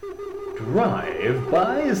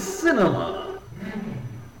Drive-by cinema.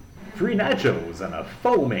 Free nachos and a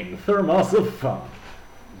foaming thermos of fun.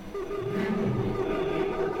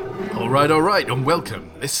 All right, and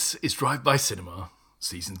welcome. This is Drive-by Cinema,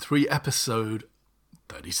 Season 3, Episode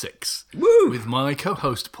 36. Woo! With my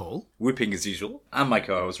co-host, Paul. Whooping as usual. And my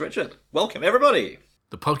co-host, Richard. Welcome, everybody.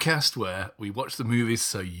 The podcast where we watch the movies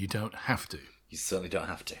so you don't have to. You certainly don't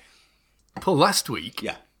have to. Paul, last week,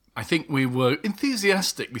 Yeah. I think we were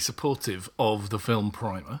enthusiastically supportive of the film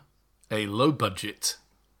Primer, a low-budget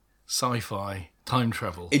sci-fi time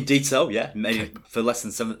travel. Indeed so, yeah. Made it for less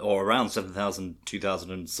than around $7,000,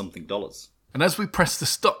 $2,000 and something dollars. And as we pressed the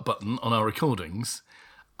stop button on our recordings,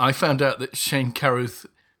 I found out that Shane Carruth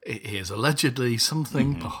is allegedly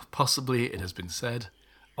something, possibly it has been said,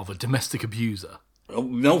 of a domestic abuser. Oh,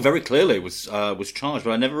 no, very clearly was charged,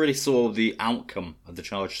 but I never really saw the outcome of the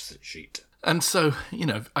charge sheet. And so,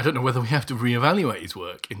 I don't know whether we have to reevaluate his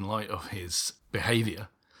work in light of his behaviour.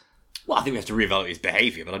 Well, I think we have to reevaluate his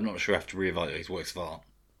behaviour, but I'm not sure we have to reevaluate his works of art.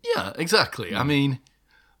 Yeah, exactly. I mean,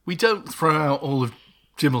 we don't throw out all of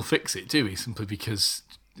Jim will fix it, do we? Simply because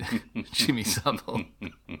Jimmy Savile.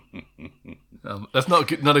 That's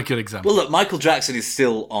not a good example. Well, look, Michael Jackson is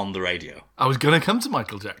still on the radio. I was going to come to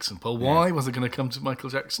Michael Jackson, Paul. Why was I going to come to Michael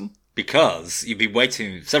Jackson? Because you've been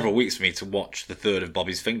waiting several weeks for me to watch the third of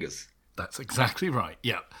Bobby's Fingers. That's exactly right,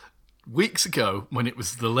 yeah. Weeks ago, when it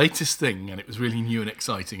was the latest thing and it was really new and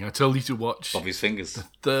exciting, I told you to watch Bobby's Fingers. the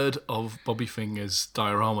third of Bobby Finger's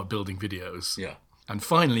diorama building videos. Yeah. And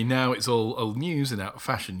finally, now it's all old news and out of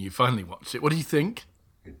fashion. You finally watched it. What do you think?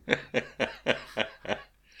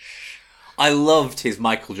 I loved his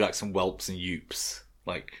Michael Jackson whelps and youps,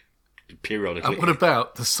 periodically. What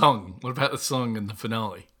about the song? What about the song and the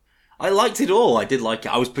finale? I liked it all. I did like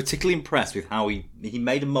it. I was particularly impressed with how he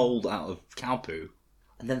made a mould out of cow poo.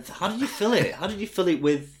 And then, how did you fill it? How did you fill it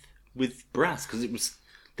with brass? Because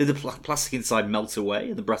did the plastic inside melt away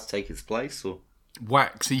and the brass take its place? Or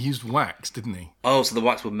Wax. He used wax, didn't he? Oh, so the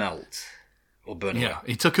wax would melt or burn away. Yeah,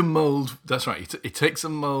 he took a mould. That's right. He takes a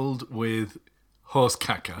mould with horse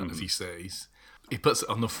caca, as he says. He puts it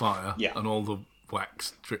on the fire, and all the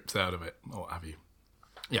wax drips out of it, or what have you.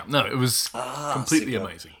 Yeah, no, it was completely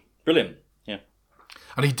amazing. Brilliant. Yeah.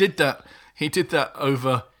 And he did that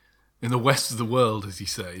over in the west of the world, as he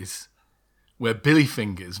says, where Billy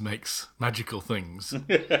Fingers makes magical things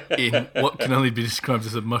in what can only be described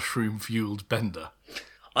as a mushroom-fueled bender.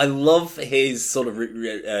 I love his sort of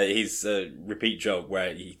repeat joke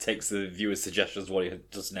where he takes the viewer's suggestions what he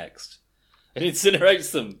does next and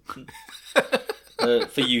incinerates them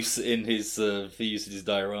for use in his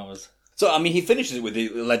dioramas. So I mean, he finishes it with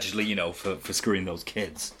allegedly, for screwing those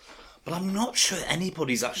kids. But I'm not sure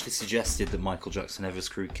anybody's actually suggested that Michael Jackson ever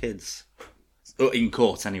screwed kids. In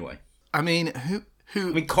court, anyway. I mean, who?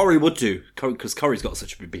 I mean, Corey would do, because Corey's got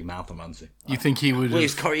such a big mouth on, hasn't he? You think he would? Well,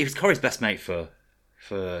 he was Corey's best mate for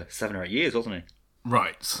 7 or 8 years, wasn't he?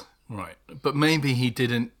 Right. But maybe he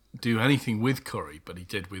didn't do anything with Corey, but he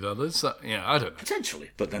did with others. Yeah, I don't know. Potentially.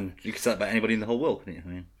 But then you could say that about anybody in the whole world, couldn't you? I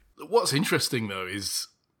mean, what's interesting, though, is,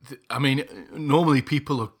 normally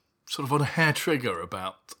people are sort of on a hair trigger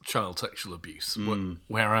about child sexual abuse,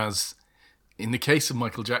 whereas in the case of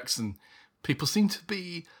Michael Jackson, people seem to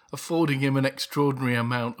be affording him an extraordinary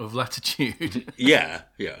amount of latitude. Yeah.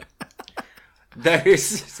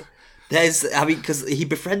 There's, because he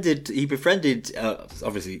befriended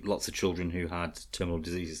obviously lots of children who had terminal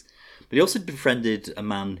diseases, but he also befriended a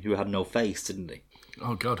man who had no face, didn't he?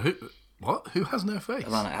 Oh God, who? What? Who has no face?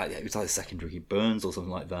 It was like secondary burns or something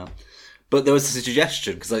like that. But there was a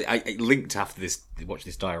suggestion, because I linked after watching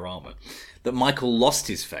this diorama, that Michael lost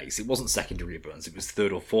his face. It wasn't secondary burns, it was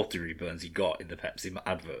third or fourth degree burns he got in the Pepsi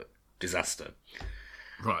advert disaster.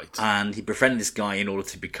 Right. And he befriended this guy in order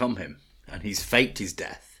to become him. And he's faked his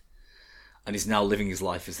death. And he's now living his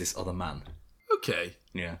life as this other man. Okay.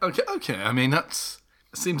 Yeah. Okay. I mean, that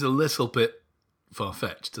seems a little bit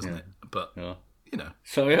far-fetched, doesn't it? But,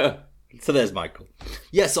 So, yeah. So there's Michael.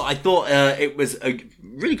 Yeah, so I thought it was a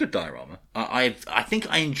really good diorama. I think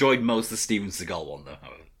I enjoyed most the Steven Seagal one, though,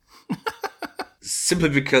 however. Simply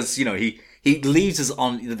because, he leaves us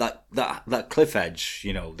on that cliff edge,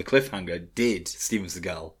 the cliffhanger. Did Steven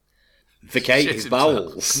Seagal vacate his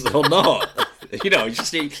bowels or not?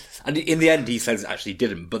 And in the end he says it actually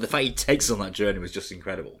didn't. But the fact he takes us on that journey was just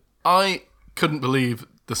incredible. I couldn't believe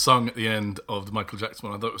the song at the end of the Michael Jackson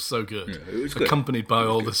one. I thought it was so good. Yeah, it was good. Accompanied by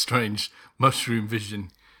all the strange mushroom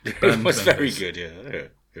vision. It was very good,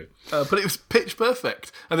 yeah. But it was pitch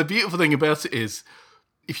perfect. And the beautiful thing about it is,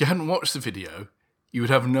 if you hadn't watched the video, you would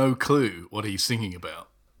have no clue what he's singing about.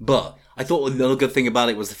 But I thought another good thing about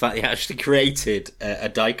it was the fact he actually created a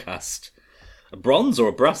die-cast a bronze or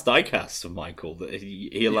a brass diecast of Michael that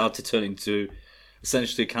he allowed to turn into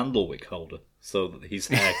essentially a candle wick holder so that his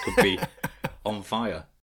hair could be on fire.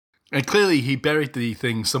 And clearly he buried the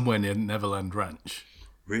thing somewhere near Neverland Ranch.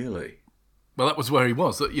 Really? Well, that was where he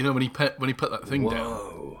was. You know, when he put that thing down.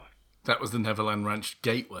 Whoa. That was the Neverland Ranch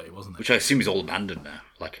gateway, wasn't it? Which I assume is all abandoned now,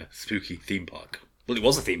 like a spooky theme park. Well, it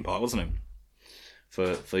was a theme park, wasn't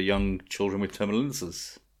it? For young children with terminal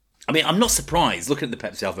illnesses. I mean, I'm not surprised looking at the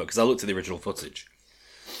Pepsi advert because I looked at the original footage.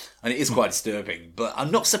 And it is quite disturbing. But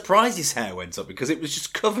I'm not surprised his hair went up because it was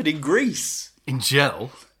just covered in grease. In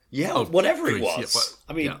gel? Yeah, whatever it grease, was.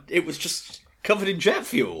 yeah, I mean, it was just covered in jet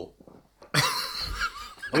fuel.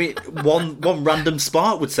 I mean, one random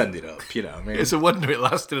spark would send it up, you know. I mean, it's a wonder it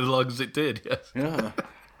lasted as long as it did, yes. Yeah.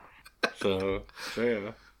 So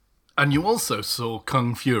yeah. And you also saw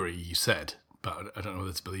Kung Fury, you said, but I don't know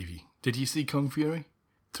whether to believe you. Did you see Kung Fury?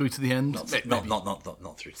 Through to the end? Not through to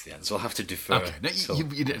the end, so I'll have to defer. Okay, no,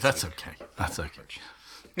 that's okay. That's okay.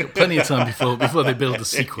 Got plenty of time before they build a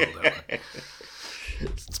sequel, don't they?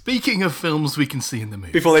 Speaking of films we can see in the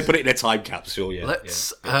movie, before they put it in a time capsule, yeah.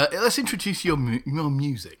 Let's introduce your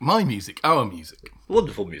music, my music, our music.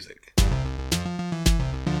 Wonderful music.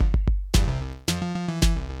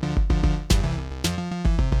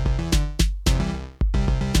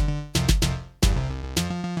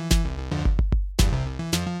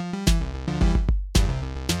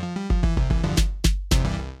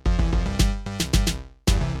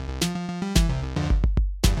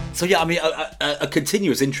 So yeah, I mean, a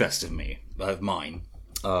continuous interest of mine.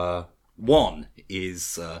 One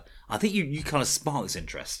is, I think you kind of spark this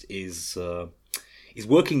interest is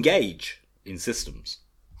working gauge in systems.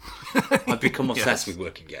 I've become obsessed with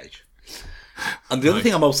working gauge, and the other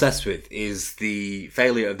thing I'm obsessed with is the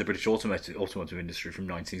failure of the British automotive industry from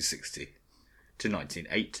 1960 to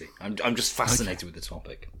 1980. I'm just fascinated with the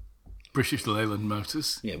topic. British Leyland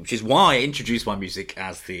Motors, yeah, which is why I introduced my music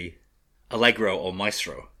as the Allegro or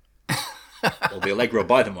Maestro. Or the Allegro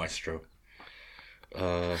by the Maestro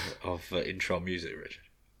of intro music, Richard.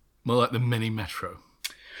 More like the Mini Metro.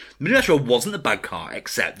 The Mini Metro wasn't a bad car,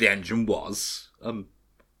 except the engine was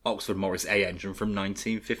Oxford Morris A engine from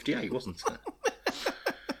 1958, wasn't it?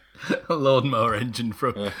 A lawnmower engine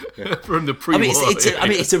from the pre-war.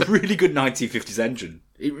 It's a really good 1950s engine.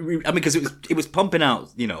 Because it was pumping out,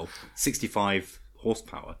 65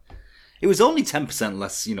 horsepower. It was only 10%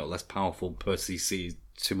 less powerful per cc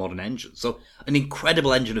to modern engines. So an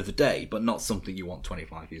incredible engine of the day, but not something you want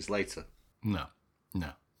 25 years later. No.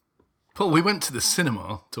 Paul, we went to the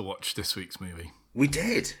cinema to watch this week's movie. We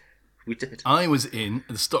did. I was in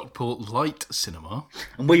the Stockport Light Cinema.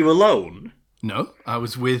 And were you alone? No, I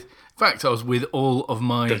was with all of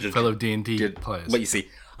my fellow D&D players. But you see,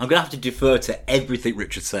 I'm going to have to defer to everything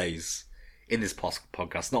Richard says in this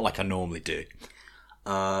podcast, not like I normally do.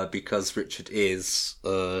 Because Richard is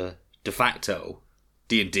de facto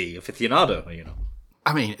D&D aficionado,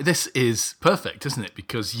 I mean, this is perfect, isn't it?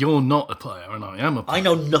 Because you're not a player and I am a player. I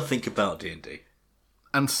know nothing about D&D.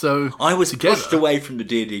 And so I was pushed away from the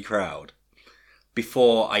D&D crowd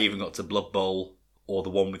before I even got to Blood Bowl or the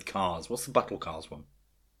one with cars. What's the Battle Cars one?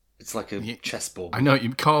 It's like a chessboard. I know,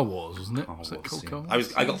 Car Wars, wasn't it? Was it called Car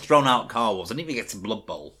Wars? I got thrown out Car Wars. I didn't even get to Blood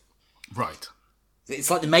Bowl. Right.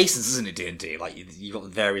 It's like the Masons, isn't it, D&D? Like, you've got the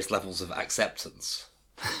various levels of acceptance.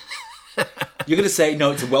 You're going to say,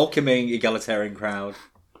 no, it's a welcoming, egalitarian crowd.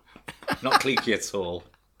 Not cliquey at all.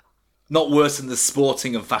 Not worse than the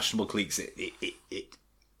sporting and fashionable cliques it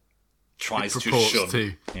tries to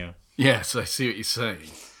shun. Yeah. Yes, I see what you're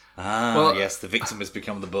saying. Yes, the victim has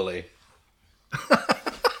become the bully.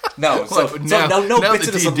 No now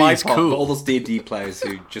bitterness on my part, but all those D&D players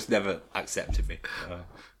who just never accepted me.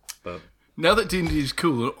 But now that D&D is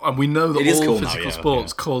cool, and we know that all physical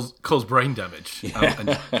sports cause brain damage.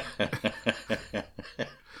 Yeah.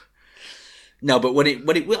 No, but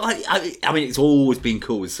I mean, it's always been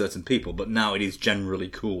cool with certain people, but now it is generally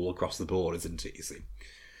cool across the board, isn't it? You see,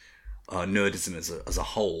 nerdism as a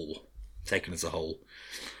whole, taken as a whole,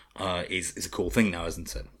 is a cool thing now,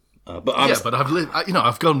 isn't it? But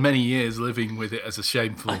I've gone many years living with it as a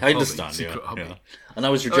shameful. I understand, hobby. Yeah. And I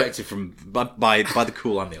was rejected by the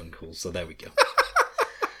cool and the uncool. So there we go.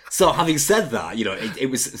 So having said that,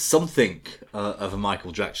 it was something of a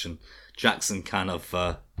Michael Jackson kind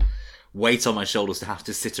of weight on my shoulders to have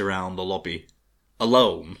to sit around the lobby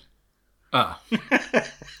alone.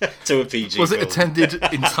 To a PG. Was it attended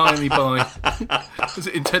entirely by? Was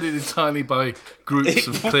it intended entirely by groups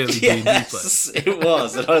of clearly D&D players? It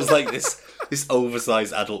was, and I was like this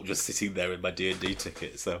oversized adult just sitting there with my D&D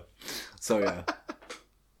ticket. So yeah,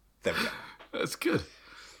 there we go. That's good.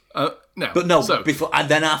 No, But no, so, before and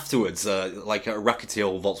then afterwards, like a rackety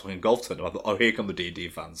old Volkswagen Golf turned up. I thought, oh, here come the D&D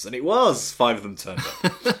fans, and it was 5 of them turned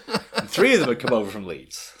up, and 3 of them had come over from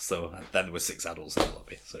Leeds. So then there were 6 adults in the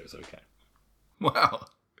lobby, so it was okay. wow.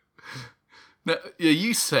 Now, yeah,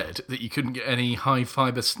 you said that you couldn't get any high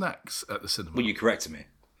fibre snacks at the cinema. Well, you corrected me.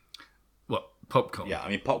 What, popcorn? Yeah, I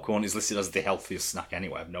mean, popcorn is listed as the healthiest snack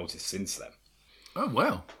anyway. I've noticed since then. Oh,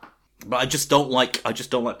 wow. But I just don't like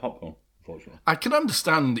popcorn. Unfortunately, I can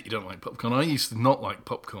understand that you don't like popcorn. I used to not like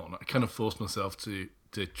popcorn. I kind of forced myself to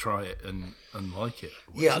try it and like it.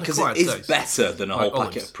 Yeah, because it is taste. better than a whole Like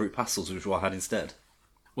packet olives. of fruit pastels, which is what I had instead.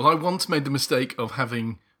 Well, I once made the mistake of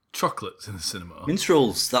having chocolates in the cinema.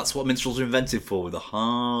 Minstrels, that's what minstrels are invented for, with a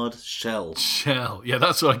hard shell. Shell. Yeah,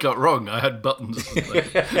 that's what I got wrong. I had buttons or something.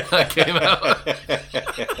 I came out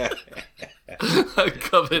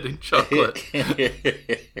covered in chocolate.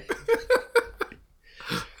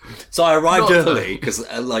 So I arrived Not early because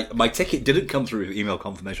like my ticket didn't come through with email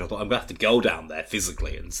confirmation. I thought I'm going to have to go down there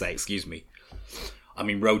physically and say, excuse me, I'm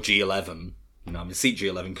in row G11, I'm in seat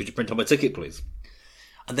G11, could you print out my ticket please?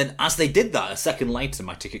 And then as they did that, a second later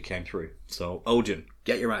my ticket came through. So Odeon,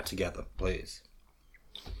 get your act together, please.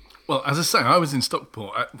 Well, as I say, I was in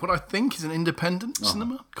Stockport at what I think is an independent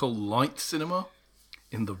cinema called Light Cinema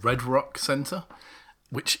in the Red Rock Centre,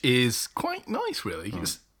 which is quite nice, really.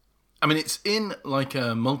 It's in like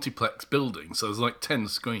a multiplex building, so there's like 10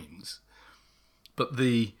 screens, but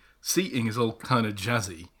the seating is all kind of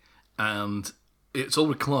jazzy, and it's all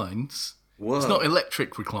reclines. Whoa. It's not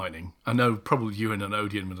electric reclining. I know probably you in an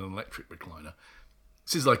Odeon with an electric recliner.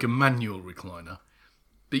 This is like a manual recliner.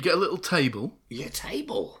 But you get a little table. Your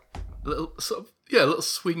table? A little a little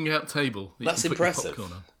swing out table. That That's you can put your impressive.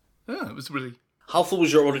 popcorn on. Yeah, it was really... How full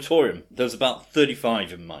was your auditorium? There was about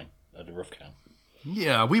 35 in mine at a rough count.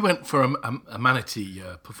 Yeah, we went for a manatee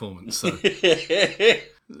performance, so a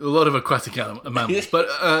lot of aquatic mammals. But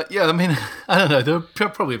I don't know, there were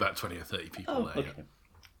probably about 20 or 30 people there. Okay.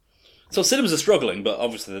 So cinemas are struggling, but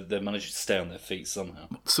obviously they're managing to stay on their feet somehow.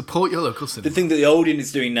 Support your local cinema. The thing that the Odeon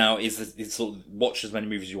is doing now is that it's sort of watch as many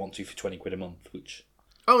movies as you want to for £20 a month, which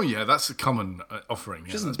Oh yeah, that's a common offering.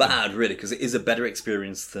 Yeah, isn't bad, really, because it is a better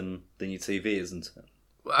experience than your TV, isn't it?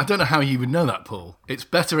 I don't know how you would know that, Paul. It's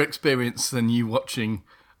better experience than you watching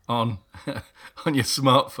on on your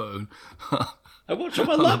smartphone. I watch on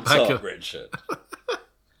my the back laptop, of- Richard.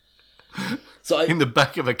 So in the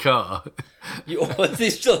back of a car. look,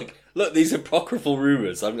 these apocryphal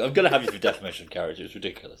rumours. I'm going to have you for defamation of character. It's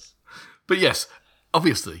ridiculous. But yes,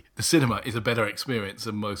 obviously, the cinema is a better experience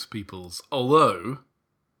than most people's. Although,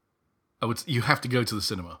 you have to go to the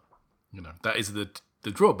cinema. You know, that is the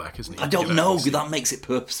drawback, isn't it? I don't know. That makes it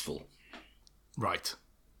purposeful. Right.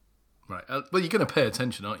 Well, you're going to pay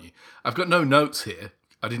attention, aren't you? I've got no notes here.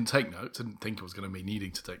 I didn't take notes. I didn't think I was going to be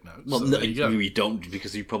needing to take notes. Well, so no, there you go. you don't,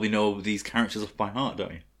 because you probably know these characters off by heart,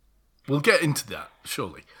 don't you? We'll get into that,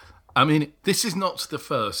 surely. I mean, this is not the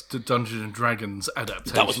first Dungeons and Dragons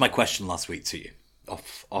adaptation. That was my question last week to you.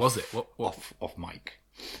 Was it? What? Off mic.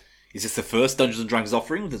 Is this the first Dungeons and Dragons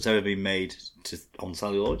offering that's ever been made on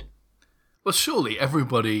celluloid? Well, surely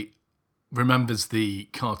everybody remembers the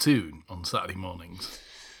cartoon on Saturday mornings.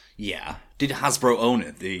 Yeah. Did Hasbro own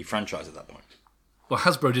it, the franchise, at that point? Well,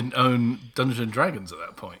 Hasbro didn't own Dungeons and Dragons at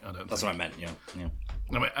that point, I don't That's think. what I meant, yeah.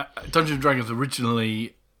 I mean, Dungeons and Dragons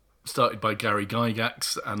originally started by Gary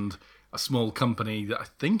Gygax and a small company that I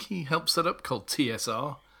think he helped set up called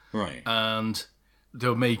TSR. Right. And they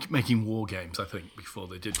were making war games, I think, before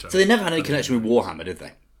they did. So they never had any connection with Warhammer, did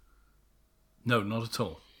they? No, not at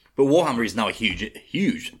all. But Warhammer is now a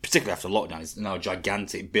huge, particularly after lockdown, it's now a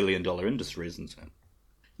gigantic billion-dollar industry, isn't it?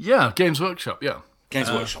 Yeah, Games Workshop, yeah. Games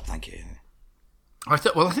Workshop, thank you. I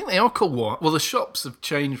think they are called War. Well, the shops have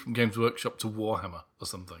changed from Games Workshop to Warhammer or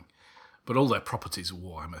something, but all their properties are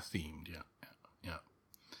Warhammer themed.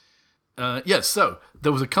 Yeah. So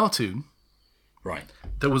there was a cartoon. Right.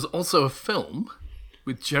 There was also a film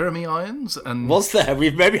with Jeremy Irons and Was there?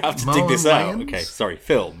 We maybe have to dig this Marlon out. Wayans? Okay, sorry.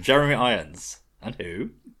 Film. Jeremy Irons. And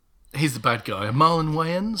who? he's the bad guy. And Marlon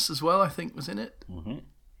Wayans as well, I think, was in it. Mm-hmm.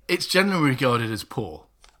 It's generally regarded as poor,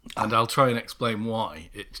 and I'll try and explain why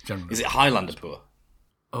it's generally. Is it Highlander poor?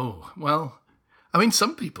 Oh well, I mean,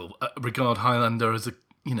 some people regard Highlander as a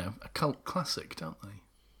cult classic, don't they?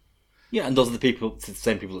 Yeah, and those are the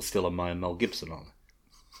same people that still admire Mel Gibson, aren't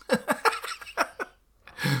they?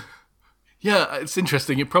 Yeah, it's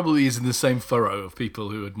interesting. It probably is in the same furrow of people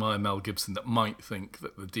who admire Mel Gibson that might think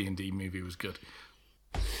that the D&D movie was good.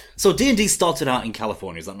 So D&D started out in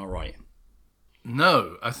California, is that not right?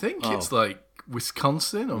 No, I think it's like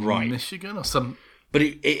Wisconsin or Michigan or some. But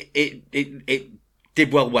it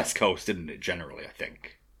did well West Coast, didn't it? Generally, I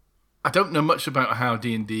think. I don't know much about how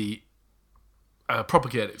D&D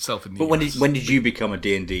propagated itself in the But US. when did you become a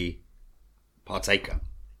D&D partaker?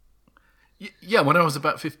 Yeah, when I was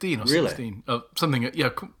about 15 or Really? 16. Something,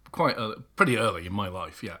 quite pretty early in my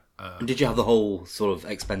life, yeah. And did you have the whole sort of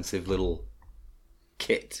expensive little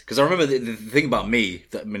kit? Because I remember the thing about me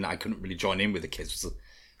that I couldn't really join in with the kids was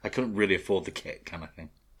I couldn't really afford the kit kind of thing.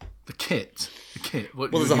 The kit.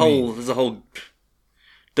 What, Well, what there's do you mean? a whole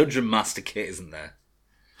Dungeon Master kit, isn't there?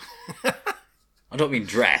 I don't mean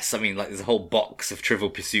dress. I mean like there's a whole box of Trivial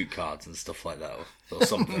Pursuit cards and stuff like that, or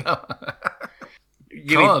something.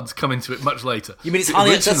 Cards come into it much later. You mean it's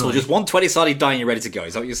highly Originally, accessible? Just one 20-sided die and you're ready to go.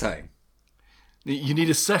 Is that what you're saying? You need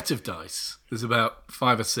a set of dice. There's about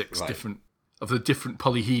 5 or 6 Right. different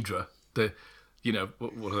polyhedra. The,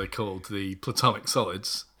 what are they called? The platonic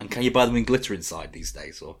solids. And can you buy them in glitter inside these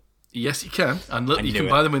days? Or Yes, you can. And you knew can it.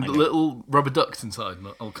 buy them with I knew little rubber ducks inside and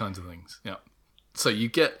all kinds of things. Yeah. So you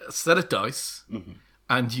get a set of dice,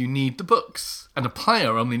 and you need the books. And a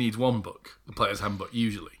player only needs one book, the player's handbook,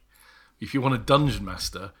 usually. If you want a dungeon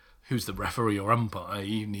master, who's the referee or umpire,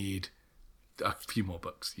 you need a few more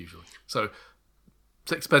books, usually. So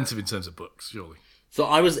it's expensive in terms of books, surely. So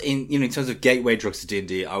I was in terms of gateway drugs to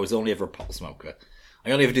D&D, I was only ever a pot smoker.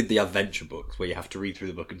 I only ever did the adventure books where you have to read through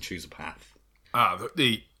the book and choose a path.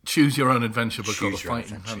 The Choose Your Own Adventure book or the Choose Your Own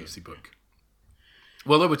Fighting Adventure. Fantasy book.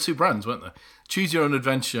 Well, there were 2 brands, weren't there? Choose Your Own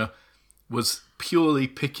Adventure was purely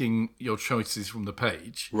picking your choices from the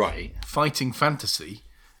page. Right. Fighting Fantasy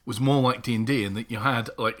was more like D&D in that you had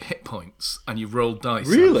like hit points and you rolled dice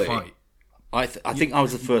Really? and fight. I think I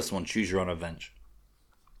was the first one, choose your own adventure.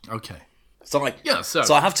 Okay. So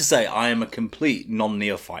so- I have to say I am a complete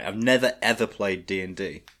non-neophyte. I've never ever played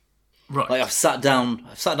D&D. Right. Like I've sat down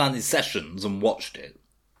in sessions and watched it.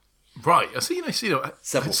 Right. So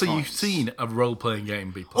Several so you've times. seen a role-playing game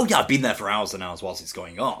be played. Oh yeah, I've been there for hours and hours whilst it's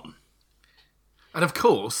going on. And of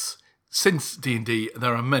course, since D&D,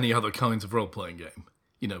 there are many other kinds of role-playing game,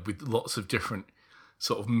 with lots of different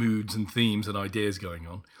sort of moods and themes and ideas going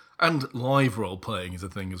on. And live role-playing is a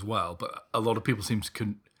thing as well, but a lot of people seem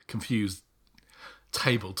to confuse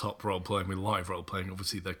tabletop role-playing with live role-playing.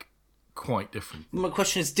 Obviously, they're quite different. My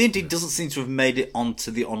question is, D&D doesn't seem to have made it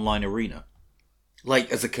onto the online arena.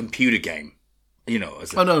 Like, as a computer game.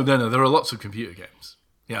 As a... Oh, no, there are lots of computer games.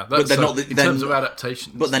 Yeah, that's, they're not- in they're terms of not-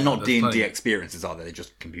 adaptations. But they're not there's D&D plenty. experiences, are they? They're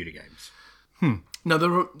just computer games. No,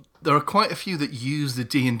 there are quite a few that use the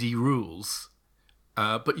D&D rules,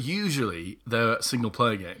 but usually they're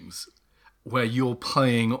single-player games where you're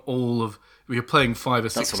playing 5 or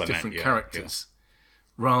 6 what I meant, different yeah, characters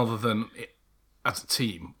rather than as a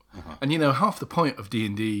team. And half the point of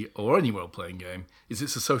D&D or any role-playing game is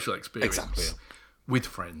it's a social experience Exactly, yeah. with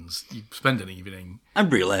friends. You spend an evening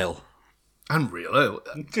And real ale. and real ale.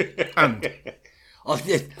 And Are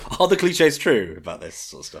the cliches true about this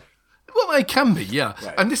sort of stuff? well, they can be, yeah.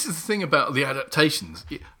 Right. And this is the thing about the adaptations.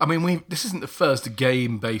 I mean, this isn't the first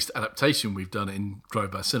game-based adaptation we've done in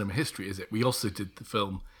Drive-By Cinema history, is it? We also did the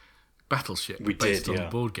film Battleship, based on the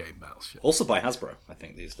board game Battleship. Also by Hasbro, I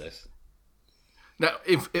think, these days. Now,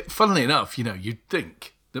 funnily enough, you'd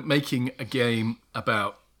think that making a film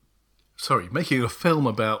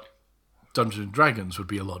about Dungeons and Dragons would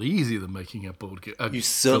be a lot easier than making a board game. You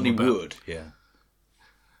certainly film about- would, yeah.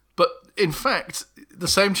 But in fact, the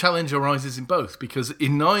same challenge arises in both, because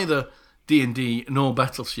in neither D&D nor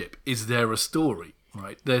Battleship is there a story,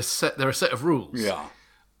 right? They're a set of rules. Yeah.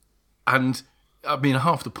 And I mean,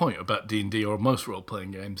 half the point about D&D or most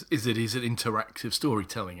role-playing games is it is an interactive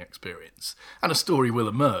storytelling experience. And a story will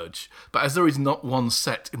emerge. But as there is not one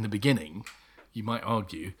set in the beginning, you might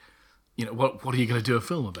argue, what are you going to do a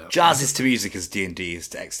film about? Jazz is to music as D&D is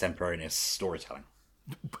to extemporaneous storytelling.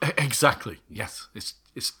 Exactly, yes.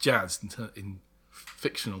 It's jazz in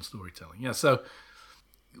fictional storytelling. Yeah, so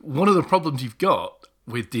one of the problems you've got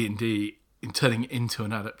with D&D in turning it into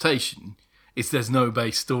an adaptation is there's no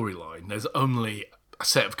base storyline. There's only a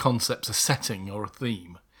set of concepts, a setting or a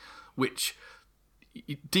theme, which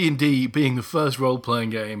D&D being the first role-playing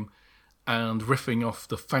game and riffing off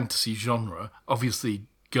the fantasy genre obviously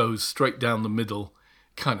goes straight down the middle,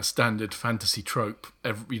 kind of standard fantasy trope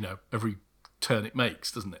every turn it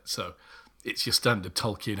makes, doesn't it? So it's your standard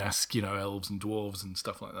Tolkien-esque, elves and dwarves and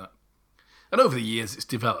stuff like that. And over the years, it's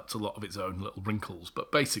developed a lot of its own little wrinkles,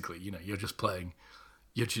 but basically, you're just playing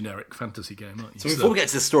your generic fantasy game, aren't you? So before we get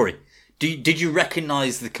to the story, did you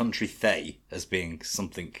recognise the country Thay as being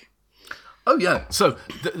something? Oh, yeah. So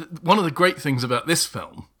one of the great things about this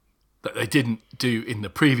film that they didn't do in the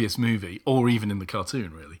previous movie, or even in the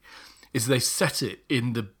cartoon, really, is they set it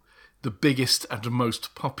in the biggest and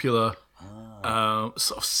most popular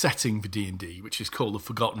sort of setting for D&D, which is called the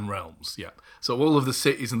Forgotten Realms. Yeah. So all of the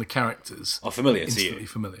cities and the characters are familiar to instantly you.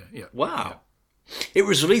 familiar. Yeah. Wow. Yeah. It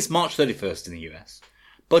was released March 31st in the US.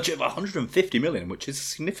 Budget of 150 million, which is a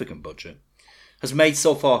significant budget. Has made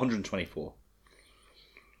so far 124.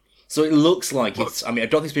 So it looks like it's... I don't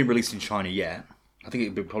think it's been released in China yet. I think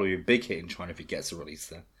it would probably be a big hit in China if it gets a release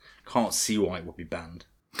there. Can't see why it would be banned.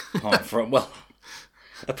 Apart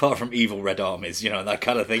from evil red armies, that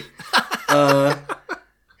kind of thing.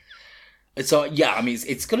 So, yeah,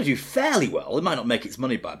 it's going to do fairly well. It might not make its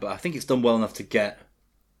money back, but I think it's done well enough to get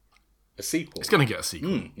a sequel. It's going to get a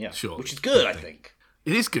sequel, yeah, sure. Which is good, I think.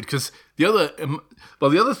 It is good, because the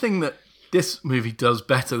other thing that this movie does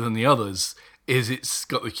better than the others is it's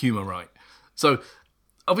got the humour right. So,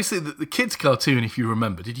 obviously, the kids' cartoon, if you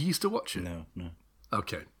remember, did you used to watch it? No.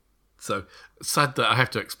 Okay. So, sad that I have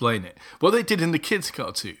to explain it. What they did in the kids'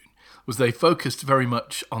 cartoon was they focused very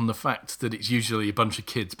much on the fact that it's usually a bunch of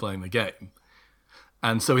kids playing the game.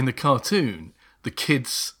 And so in the cartoon, the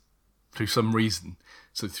kids, through some reason,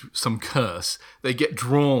 so through some curse, they get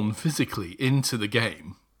drawn physically into the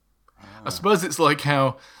game. I suppose it's like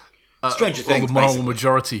how Stranger Things, all the moral basically.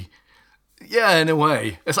 majority... Yeah, in a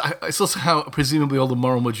way. It's also how presumably all the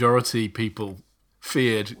moral majority people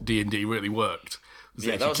feared D&D really worked.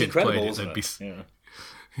 Yeah, that was incredible, wasn't it?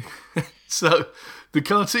 Yeah. So the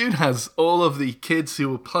cartoon has all of the kids who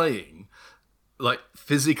were playing, like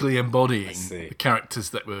physically embodying the characters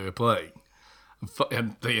that we were playing,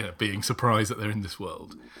 and being surprised that they're in this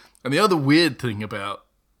world. And the other weird thing about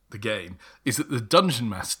the game is that the Dungeon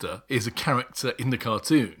Master is a character in the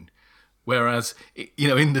cartoon, whereas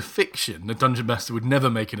in the fiction, the Dungeon Master would never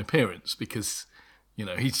make an appearance because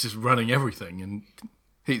he's just running everything and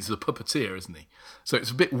he's the puppeteer, isn't he? So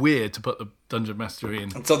it's a bit weird to put the Dungeon Master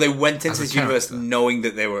in. And so they went into this universe knowing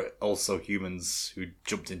that they were also humans who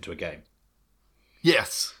jumped into a game.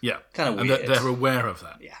 Yes, yeah. Kind of weird. And they're aware of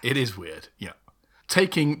that. Yeah. It is weird, yeah.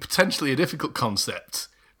 Taking potentially a difficult concept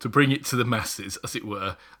to bring it to the masses, as it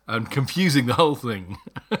were, and confusing the whole thing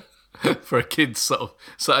for a kid's sort of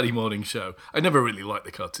Saturday morning show. I never really liked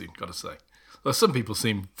the cartoon, got to say. Though some people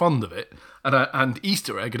seem fond of it. And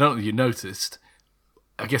Easter egg, I don't know if you noticed...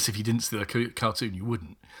 I guess if you didn't see the cartoon, you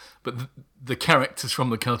wouldn't. But the characters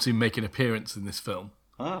from the cartoon make an appearance in this film.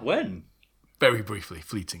 Ah, when? Very briefly,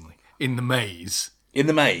 fleetingly. In the maze. In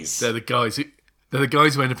the maze? They're the guys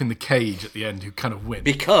who end up in the cage at the end who kind of win.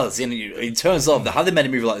 Because, in terms of, have they made a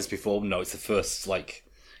movie like this before? No, it's the first, I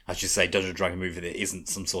should say, Dungeons & Dragons movie that isn't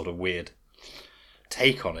some sort of weird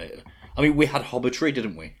take on it. I mean, we had Hobbitry,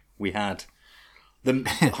 didn't we? We had the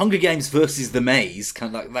Hunger Games versus the Maze,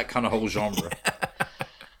 kind of that kind of whole genre.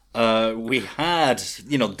 We had,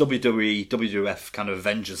 WWE, WWF kind of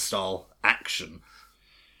Avengers style action.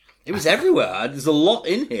 It was everywhere. There's a lot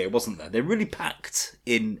in here, wasn't there? They really packed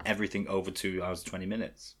in everything over 2 hours, 20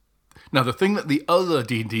 minutes. Now, the thing that the other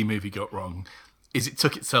D&D movie got wrong is it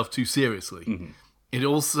took itself too seriously. Mm-hmm. It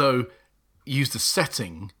also used a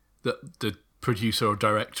setting that the producer or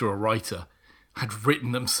director or writer had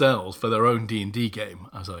written themselves for their own D&D game,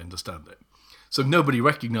 as I understand it. So nobody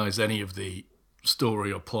recognised any of the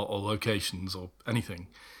story or plot or locations or anything.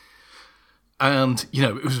 And,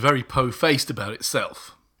 it was very po-faced about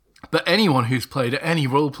itself. But anyone who's played any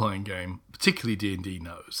role-playing game, particularly D&D,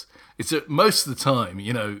 knows it's that most of the time,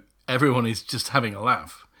 everyone is just having a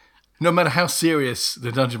laugh. No matter how serious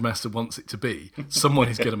the Dungeon Master wants it to be, someone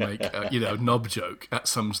is going to make a knob joke at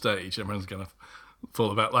some stage. Everyone's going to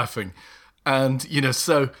fall about laughing. And,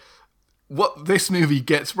 so what this movie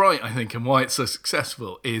gets right, I think, and why it's so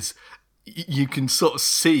successful is you can sort of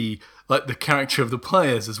see the character of the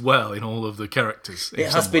players as well in all of the characters.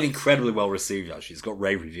 It has been incredibly well received, actually. It's got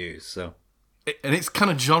rave reviews, so... And it's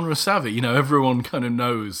kind of genre savvy, everyone kind of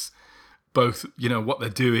knows both, what they're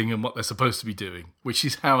doing and what they're supposed to be doing, which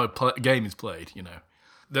is how a game is played,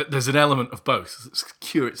 There's an element of both. It's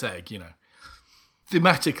curate's egg,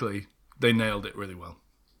 Thematically, they nailed it really well.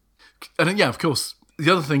 And yeah, of course,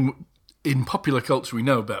 the other thing in popular culture we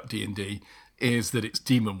know about D&D is that it's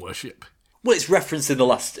demon worship. Well, it's referenced in the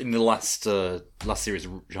last series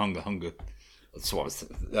of Hunger. That's what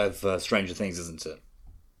of Stranger Things, isn't it?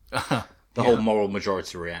 The whole moral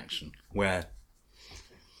majority reaction, where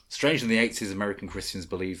strange in the 80s, American Christians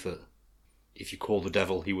believe that if you call the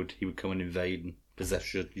devil, he would come and invade and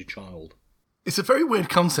possess your child. It's a very weird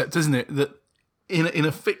concept, isn't it? That in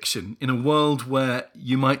a fiction, in a world where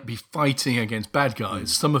you might be fighting against bad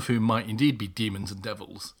guys, some of whom might indeed be demons and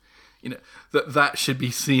devils, that should be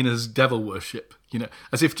seen as devil worship,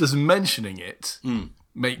 as if just mentioning it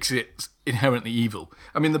makes it inherently evil.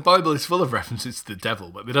 I mean, the Bible is full of references to the devil,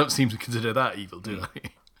 but they don't seem to consider that evil, do they?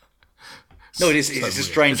 No, it is. It's a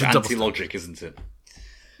strange It's a double anti-logic, isn't it?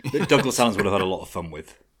 That Douglas Adams would have had a lot of fun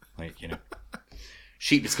with.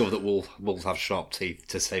 Sheep discover that wolves have sharp teeth.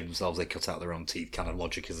 To save themselves, they cut out their own teeth. Kind of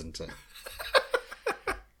logic, isn't it?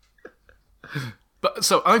 But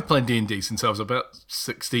so I've played D&D since I was about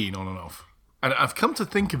 16 on and off. And I've come to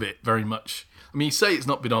think of it very much. I mean, you say it's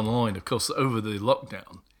not been online. Of course, over the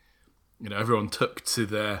lockdown, everyone took to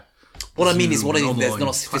their What I mean is, Zoom and there's not a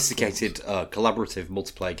online sophisticated collaborative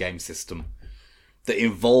multiplayer game system that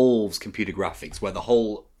involves computer graphics, where the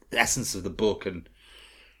whole essence of the book and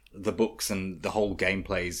the books and the whole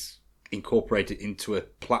gameplay is incorporated into a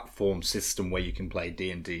platform system where you can play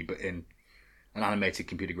D&D, but in an animated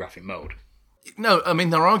computer graphic mode. No, I mean,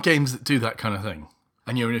 there are games that do that kind of thing,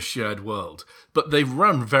 and you're in a shared world, but they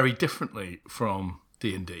run very differently from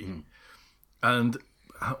D&D. And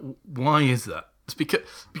why is that? It's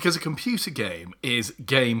because a computer game is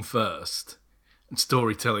game first and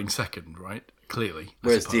storytelling second, right? Clearly.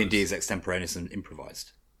 Whereas D&D is extemporaneous and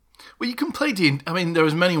improvised. Well, you can play D&D. I mean, there are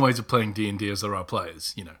as many ways of playing D&D as there are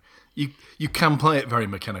players, You can play it very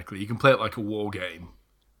mechanically. You can play it like a war game,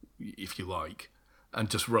 if you like, and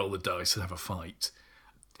just roll the dice and have a fight.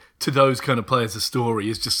 To those kind of players, the story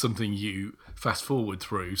is just something you fast forward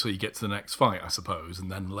through so you get to the next fight, I suppose,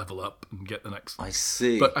 and then level up and get the next. I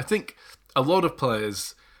see. But I think a lot of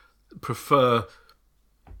players prefer,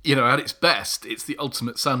 at its best, it's the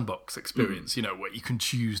ultimate sandbox experience, where you can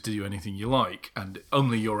choose to do anything you like, and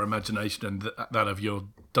only your imagination and that of your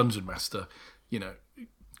dungeon master,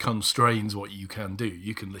 constrains what you can do.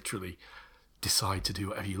 You can literally decide to do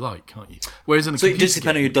whatever you like, can't you? Whereas in a so it does computer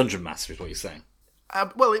depend on your dungeon master, is what you're saying.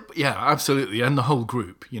 Yeah, absolutely, and the whole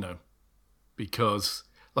group, because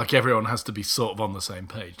everyone has to be sort of on the same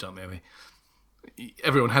page, don't they? I mean,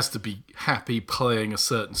 everyone has to be happy playing a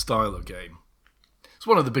certain style of game. It's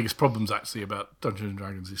one of the biggest problems, actually, about Dungeons and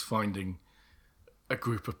Dragons is finding a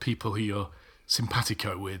group of people who you're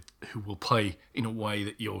simpatico with, who will play in a way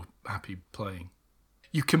that you're happy playing.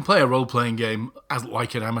 You can play a role-playing game as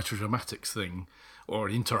like an amateur dramatics thing, or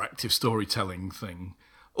an interactive storytelling thing,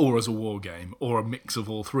 or as a war game, or a mix of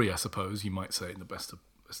all three, I suppose you might say, in the best of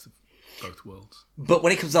both worlds. But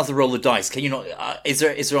when it comes down to roll the dice, can you not? Is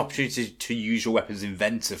there an opportunity to use your weapons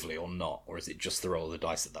inventively or not, or is it just the roll of the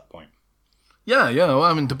dice at that point? Yeah. Well,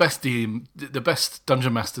 I mean, the best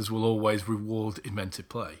dungeon masters will always reward inventive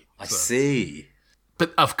play. I see.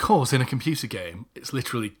 But of course, in a computer game, it's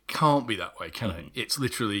literally can't be that way, can it? It's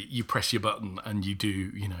literally you press your button and you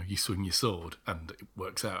do, you swing your sword, and it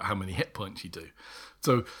works out how many hit points you do.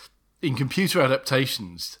 So, in computer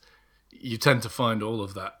adaptations, you tend to find all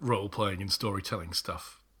of that role-playing and storytelling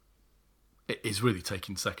stuff. It is really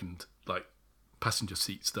taking second, like passenger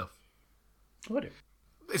seat stuff. What?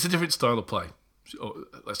 It's a different style of play.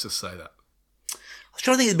 Let's just say that. I was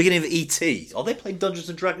trying to think at the beginning of E.T. Are they playing Dungeons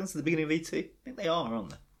and Dragons at the beginning of E.T.? I think they are,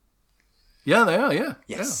 aren't they? Yeah, they are, yeah.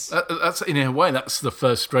 Yes. Yeah. That's, in a way, that's the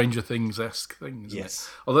first Stranger Things-esque thing, isn't Yes.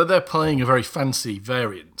 it? Although they're playing a very fancy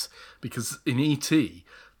variant, because in E.T.,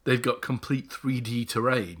 they've got complete 3D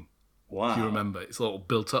terrain. Wow. If you remember, it's all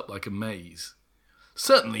built up like a maze.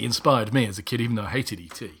 Certainly inspired me as a kid, even though I hated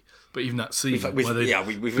E.T. But even that scene we've where they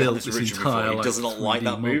we've built had this Richard entire, before. He does not like 3D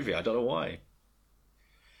that model. movie. I don't know why.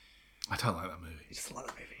 I don't like that movie. He doesn't like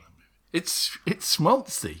that movie. It's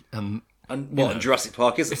schmaltzy and what? And Jurassic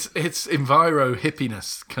Park is it? It's enviro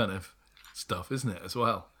hippiness kind of stuff, isn't it? As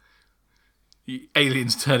well,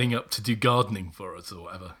 aliens turning up to do gardening for us or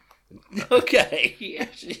whatever. Okay,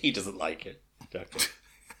 he doesn't like it. Okay.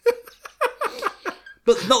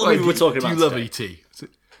 But not the movie we're talking about. Do you love today. E.T.?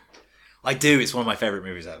 I do. It's one of my favourite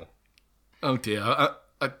movies ever. Oh dear.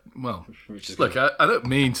 Well, Which is look, good. I don't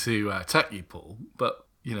mean to attack you, Paul, but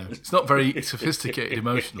it's not very sophisticated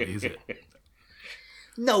emotionally, is it?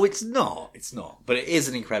 No, it's not. It's not. But it is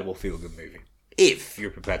an incredible feel-good movie if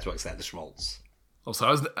you're prepared to accept the schmaltz. Also,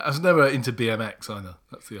 I was never into BMX either.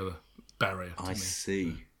 That's the other barrier to I me.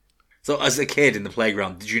 see. So, as a kid in the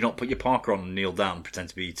playground, did you not put your parka on and kneel down and pretend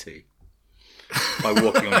to be E.T.? By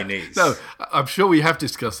walking on your knees? No, I'm sure we have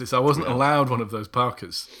discussed this. I wasn't allowed one of those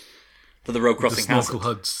parkas. For the road The crossing snorkel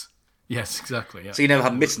hazard. hoods. Yes, exactly. Yeah. So you never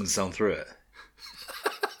had mittens sewn through it?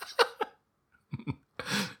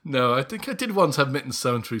 No, I think I did once have mittens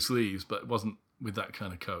sewn through sleeves, but it wasn't with that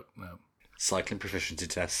kind of coat, no. Cycling proficiency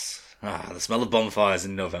tests. The smell of bonfires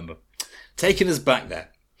in November. Taking us back there.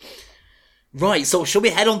 Right, so shall we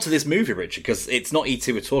head on to this movie, Richard? Because it's not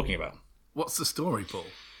E.T. we're talking about. What's the story, Paul?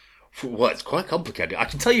 Well, it's quite complicated. I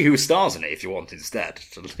can tell you who stars in it if you want instead.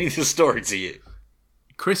 To leave the story to you.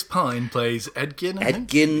 Chris Pine plays Edgin, I think?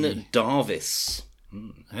 Edgin Darvis.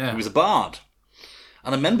 Yeah. He was a bard.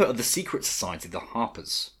 And a member of the secret society, the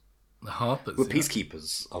Harpers. The Harpers. We're yeah.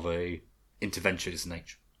 peacekeepers of a interventionist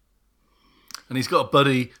nature. And he's got a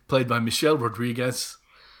buddy played by Michelle Rodriguez,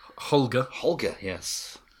 Holger, Holger,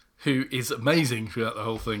 yes. who is amazing throughout the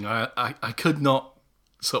whole thing. I could not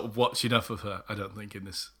sort of watch enough of her, I don't think, in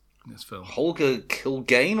this film. Holger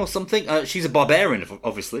Kilgane or something? She's a barbarian,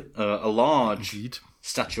 obviously. A large, Indeed.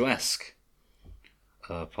 statuesque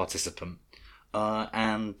participant.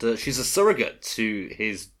 And she's a surrogate to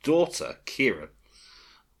his daughter, Kira.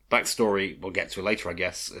 Backstory we'll get to later, I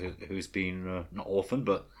guess, who's been not orphaned,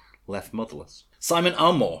 but left motherless. Simon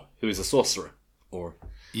Armour, who is a sorcerer, or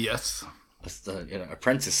Yes.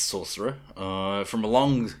 apprentice sorcerer, from a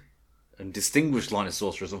long and distinguished line of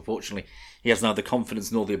sorcerers. Unfortunately, he has neither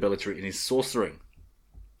confidence nor the ability in his sorcering.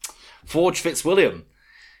 Forge Fitzwilliam,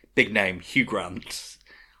 big name, Hugh Grant.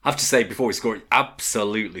 I have to say, before he scored,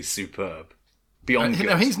 absolutely superb. Beyond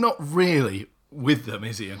good. He's not really with them,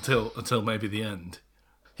 is he, until maybe the end.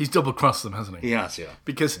 He's double-crossed them, hasn't he? He has, yeah.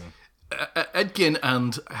 Because Edgin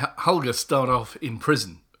and Holger start off in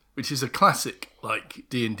prison, which is a classic, like,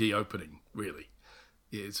 D&D opening, really.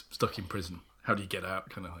 He is stuck in prison. How do you get out,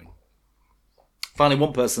 kind of thing. Finally,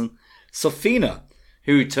 one person, Sophina,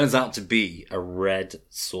 who turns out to be a red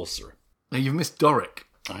sorcerer. Now, you've missed Doric,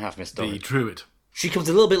 I have missed the Doric. druid. She comes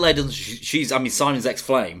a little bit later. She's Simon's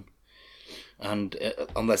ex-flame. And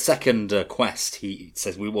on their second quest, he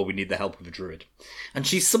says, we need the help of a druid. And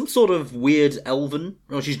she's some sort of weird elven.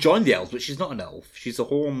 Well, she's joined the elves, but she's not an elf. She's a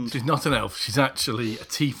horned... She's not an elf. She's actually a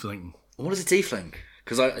tiefling. What is a tiefling?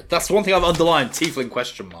 Because that's one thing I've underlined, tiefling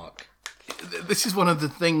question mark. This is one of the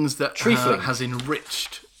things that has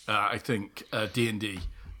enriched, I think, D&D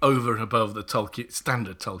over and above the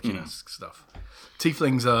standard Tolkien-esque stuff.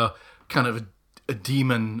 Tieflings are kind of a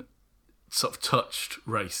demon sort of touched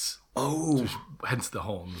race. Oh. Hence the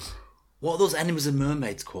horns. What are those enemies and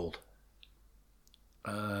mermaids called?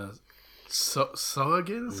 Soagin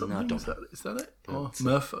or something? No, I don't Is that it? Or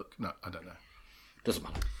merfolk? No, I don't know. Doesn't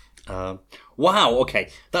matter. Wow,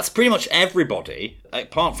 okay. That's pretty much everybody,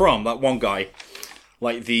 apart from that one guy,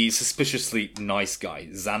 like the suspiciously nice guy.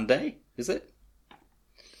 Zande, is it?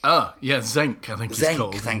 Ah, yeah, Zenk, I think he's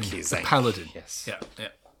called. Thank you, The Zenk. paladin. Yes. Yeah.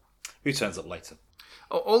 Who turns up later?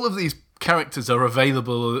 All of these characters are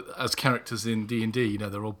available as characters in D&D. You know,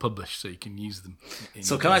 they're all published, so you can use them.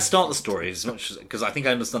 So can I start the story as much because I think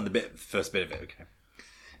I understand the first bit of it, okay?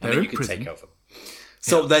 And then you can take over.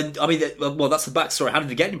 So then, that's the backstory. How did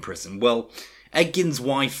he get in prison? Well, Edgin's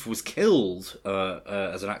wife was killed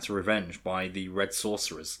as an act of revenge by the Red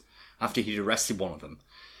Sorcerers after he'd arrested one of them,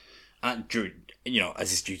 as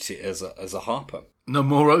his duty as a harper. No,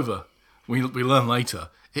 moreover, we learn later,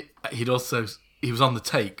 he was on the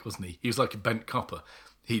take, wasn't he? He was like a bent copper.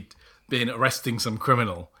 He'd been arresting some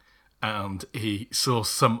criminal, and he saw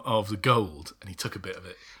some of the gold, and he took a bit of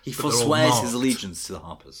it. He forswears his allegiance to the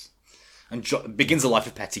Harpers, and begins a life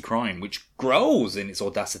of petty crime, which grows in its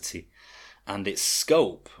audacity and its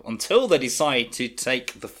scope until they decide to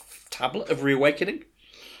take the Tablet of Reawakening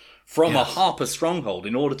from a Harper stronghold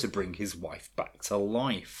in order to bring his wife back to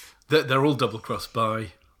life. They're all double-crossed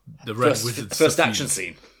by the Red Wizard. First action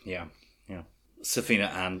scene, yeah.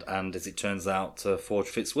 Sophina and as it turns out, Forge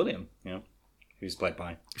Fitzwilliam, who's played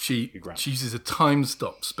by She uses a time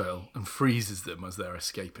stop spell and freezes them as they're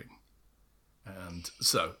escaping. And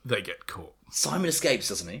so they get caught. Simon escapes,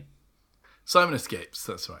 doesn't he? Simon escapes,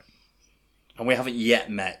 that's right. And we haven't yet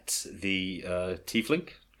met the Tiefling,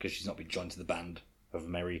 because she's not been joined to the band of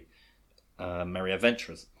Merry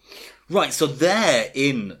Adventurers. Right, so they're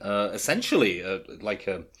in essentially like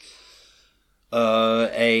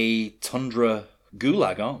a tundra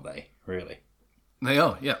gulag, aren't they, really? They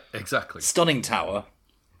are, yeah, exactly. Stunning tower,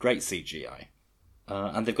 great CGI,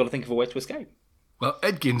 and they've got to think of a way to escape. Well,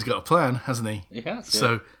 Edgin's got a plan, hasn't he? He has,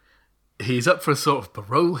 So he's up for a sort of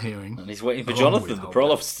parole hearing. And he's waiting for Jonathan, the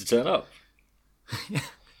parole officer, to turn up.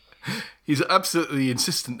 He's absolutely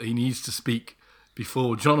insistent that he needs to speak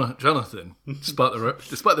before Jonathan, despite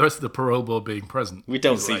the rest of the parole board being present. We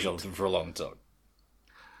don't see Jonathan for a long time.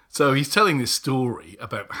 So he's telling this story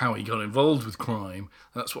about how he got involved with crime.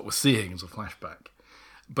 That's what we're seeing as a flashback.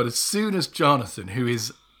 But as soon as Jonathan, who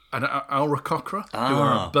is an Auracocra, who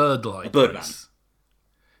are a bird-like a birdman. race,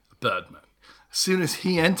 a birdman, as soon as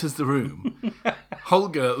he enters the room,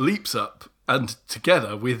 Holger leaps up, and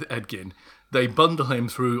together with Edgin, they bundle him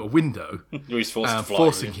through a window, He's forced to fly,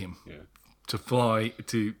 forcing him to fly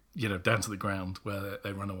to down to the ground where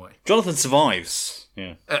they run away. Jonathan survives.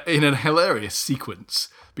 Yeah. In a hilarious sequence,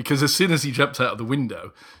 because as soon as he jumps out of the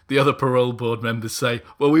window, the other parole board members say,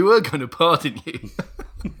 "Well, we were going to pardon you."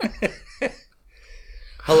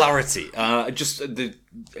 Hilarity.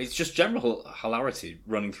 It's just general hilarity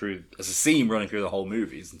running through, as a theme running through the whole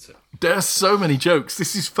movie, isn't it? There are so many jokes.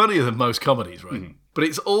 This is funnier than most comedies, right? Mm-hmm. But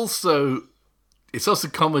it's also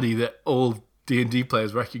comedy that all D&D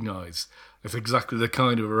players recognise as exactly the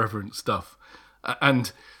kind of irreverent stuff.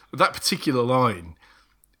 And that particular line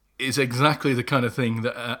is exactly the kind of thing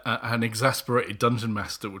that an exasperated dungeon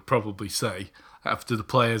master would probably say after the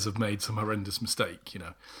players have made some horrendous mistake.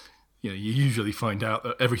 You usually find out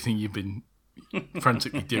that everything you've been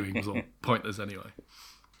frantically doing was all pointless anyway.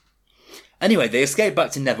 Anyway, they escape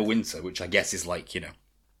back to Neverwinter, which I guess is like,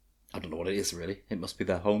 I don't know what it is really. It must be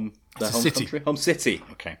their home city. country. Home city.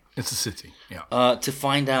 Okay. It's a city, yeah. To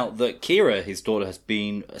find out that Kira, his daughter, has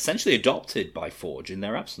been essentially adopted by Forge in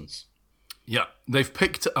their absence. Yeah, they've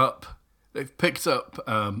picked up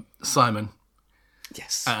Simon.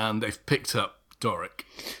 Yes. And they've picked up Doric.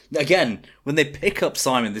 Again, when they pick up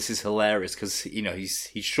Simon, this is hilarious because he's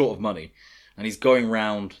short of money, and he's going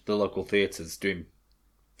around the local theatres doing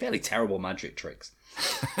fairly terrible magic tricks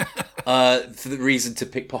for the reason to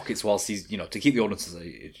pick pockets whilst he's to keep the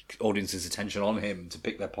audience's attention on him, to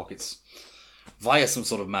pick their pockets via some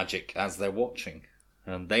sort of magic as they're watching,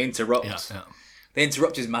 and they interrupt. Yeah. They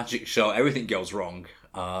interrupt his magic show. Everything goes wrong,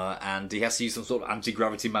 and he has to use some sort of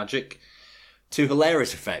anti-gravity magic to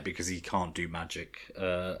hilarious effect because he can't do magic,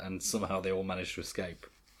 and somehow they all manage to escape.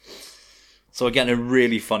 So again, a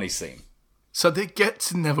really funny scene. So they get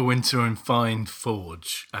to Neverwinter and find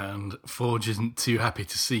Forge, and Forge isn't too happy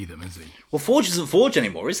to see them, is he? Well, Forge isn't Forge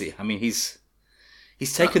anymore, is he? I mean, he's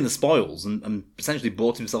taken the spoils and essentially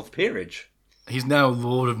bought himself a peerage. He's now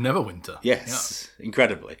Lord of Neverwinter. Yes,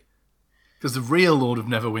 incredibly. Because the real Lord of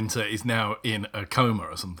Neverwinter is now in a coma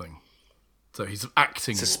or something. So he's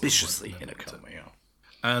acting suspiciously in a coma, yeah.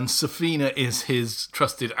 And Safina is his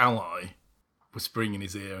trusted ally, whispering in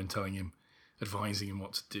his ear and advising him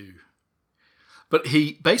what to do. But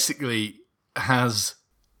he basically has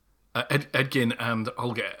Edgin and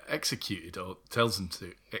Olga executed, or tells them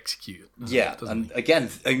to execute. Yeah, and again,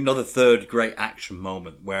 another third great action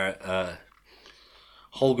moment where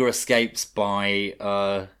Holger escapes by...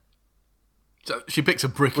 So she picks a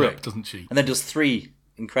brick up, doesn't she? And then does 3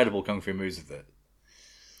 incredible kung fu moves with it.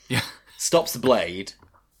 Yeah. Stops the blade,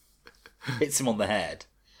 hits him on the head,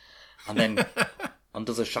 and then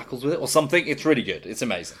undoes her shackles with it or something. It's really good. It's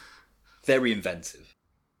amazing. Very inventive.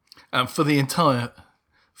 And for the entire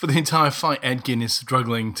fight, Edgin is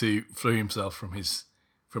struggling to free himself from his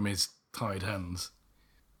tied hands.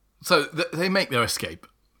 So they make their escape,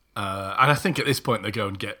 and I think at this point they go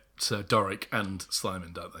and get Doric and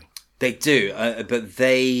Simon, don't they? They do, but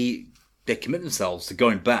they commit themselves to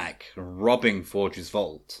going back and robbing Forge's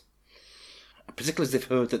vault, particularly as they've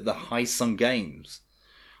heard that the High Sun Games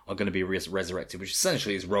are going to be resurrected, which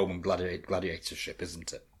essentially is Roman gladiatorship,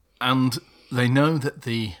 isn't it? And they know that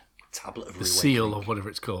the Tablet of the seal, or whatever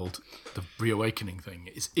it's called, the reawakening thing,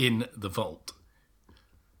 is in the vault.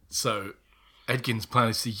 So Edgin's plan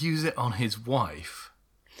is to use it on his wife,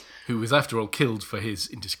 who was, after all, killed for his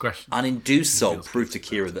indiscretion. And in do so, prove to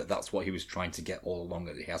Kira that that's what he was trying to get all along,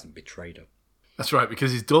 that he hasn't betrayed her. That's right,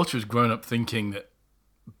 because his daughter has grown up thinking that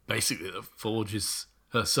basically that Forge is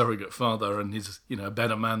her surrogate father and is, a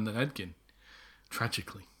better man than Edgin.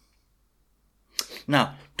 Tragically.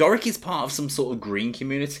 Now, Doric is part of some sort of green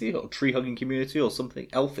community, or tree-hugging community, or something.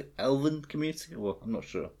 Elven community? Well, I'm not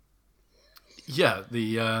sure. Yeah,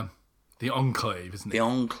 the Enclave, isn't it? The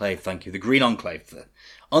Enclave, thank you. The Green Enclave.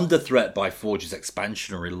 Under threat by Forge's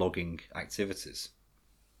expansionary logging activities.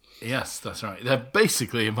 Yes, that's right. They're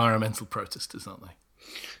basically environmental protesters, aren't they?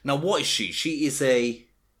 Now, what is she? She is a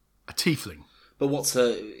tiefling. But what's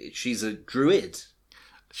her... She's a druid.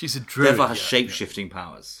 She's a druid. Therefore has shape-shifting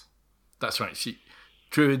powers. That's right.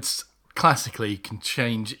 Druids classically can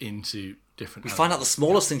change into different... We find out the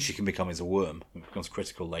smallest thing she can become is a worm. It becomes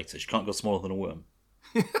critical later. She can't go smaller than a worm.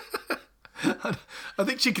 I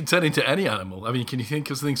think she can turn into any animal. I mean, can you think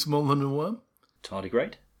of something smaller than a worm?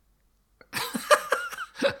 Tardigrade?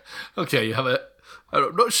 Okay, you have a...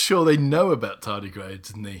 I'm not sure they know about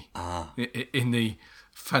tardigrades in the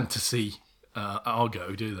fantasy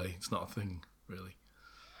argot, do they? It's not a thing, really.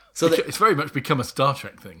 So it's very much become a Star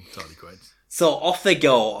Trek thing, tardigrades. So off they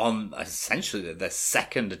go on essentially their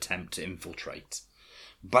second attempt to infiltrate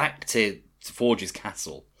back to Forge's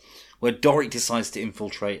castle, where Doric decides to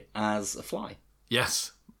infiltrate as a fly.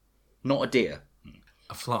 Yes. Not a deer.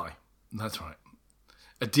 A fly. That's right.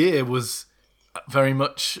 A deer was very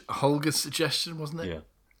much Holger's suggestion, wasn't it?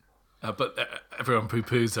 Yeah. But everyone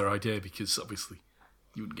poo-poos their idea because obviously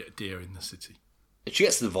you wouldn't get a deer in the city. She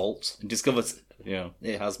gets to the vault and discovers,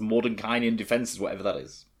 it has Mordenkainian defences, whatever that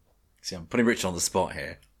is. See, I'm putting Richard on the spot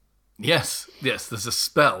here. Yes, there's a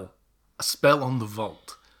spell on the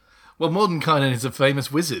vault. Well, Mordenkainen is a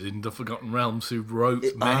famous wizard in the Forgotten Realms who wrote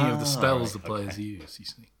many of the spells the players use, you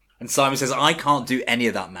see. And Simon says, I can't do any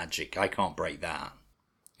of that magic. I can't break that.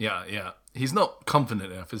 Yeah. He's not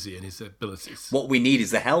confident enough, is he, in his abilities? What we need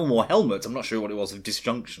is the helm or helmet. I'm not sure what it was of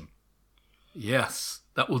disjunction. Yes,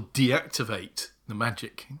 that will deactivate the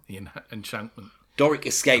magic, the enchantment. Doric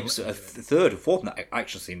escapes a third or fourth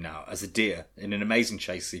action scene now as a deer in an amazing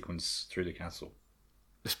chase sequence through the castle.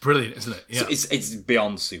 It's brilliant, isn't it? Yeah. So it's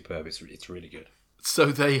beyond superb. It's really good. So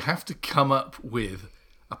they have to come up with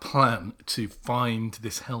a plan to find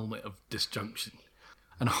this helmet of disjunction.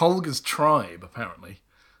 And Holger's tribe, apparently,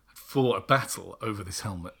 had fought a battle over this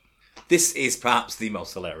helmet. This is perhaps the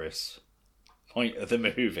most hilarious point of the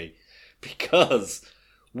movie, because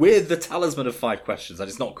with the Talisman of 5 Questions, and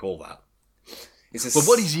it's not called that. Well,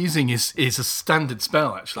 what he's using is a standard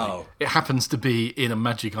spell, actually. Oh. It happens to be in a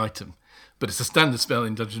magic item, but it's a standard spell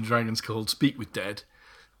in Dungeons & Dragons called Speak with Dead.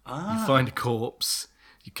 You find a corpse,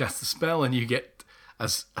 you cast the spell, and you get,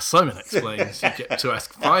 as Simon explains, you get to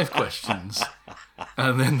ask 5 questions,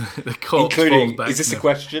 and then the corpse falls back. Is this a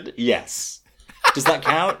question? Yes. Does that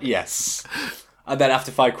count? Yes. And then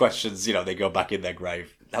after 5 questions, they go back in their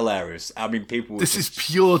grave. Hilarious. I mean, people... This is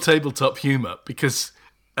pure tabletop humour, because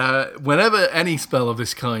whenever any spell of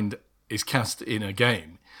this kind is cast in a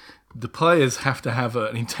game, the players have to have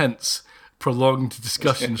an intense, prolonged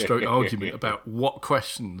discussion stroke argument about what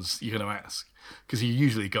questions you're going to ask, because you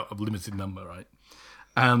usually got a limited number, right?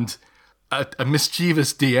 And a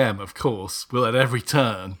mischievous DM, of course, will at every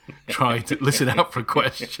turn try to listen out for a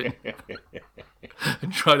question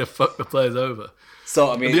and try to fuck the players over.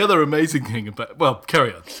 So, I mean, and the other amazing thing about... Well,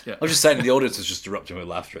 carry on. Yeah. I was just saying the audience is just erupting with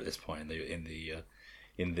laughter at this point in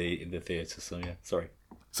the theatre. So yeah, sorry.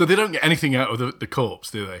 So they don't get anything out of the corpse,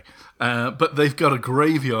 do they? But they've got a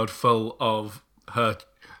graveyard full of her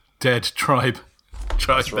dead tribe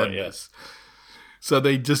members. Right, yes. So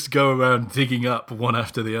they just go around digging up one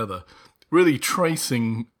after the other, really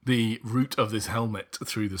tracing the root of this helmet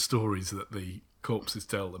through the stories that the corpses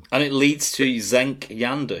tell them. And it leads to Zenk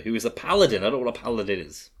Yander, who is a paladin. I don't know what a paladin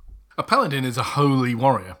is. A paladin is a holy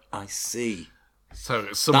warrior. I see. So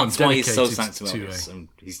it's someone that's why he's so dedicated sanctimonious, and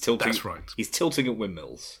he's tilting. That's right. He's tilting at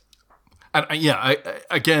windmills. And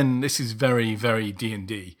again, this is very, very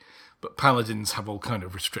D&D, but paladins have all kind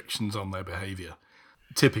of restrictions on their behaviour.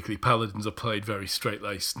 Typically, paladins are played very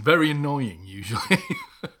straight-laced, very annoying usually,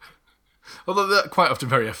 although they're quite often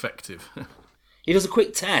very effective. He does a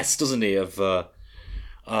quick test, doesn't he, of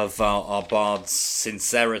our bard's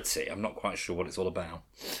sincerity. I'm not quite sure what it's all about.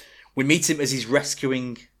 We meet him as he's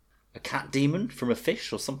rescuing a cat demon from a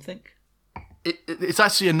fish or something. It's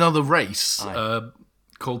actually another race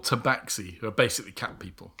called Tabaxi, who are basically cat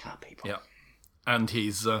people. Cat people. Yeah. And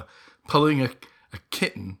he's pulling a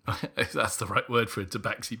kitten, if that's the right word for a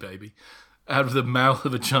Tabaxi baby, out of the mouth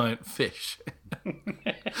of a giant fish.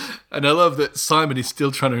 And I love that Simon is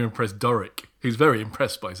still trying to impress Doric, who's very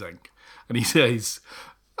impressed by Zenk. And he says,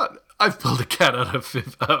 I've pulled a cat out of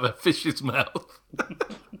a fish's mouth.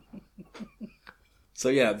 So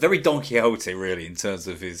yeah, very Don Quixote, really, in terms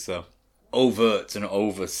of his overt and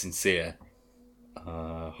over-sincere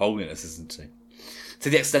holiness, isn't he? To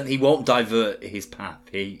the extent he won't divert his path.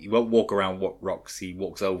 He won't walk around what rocks, he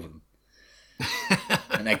walks over them.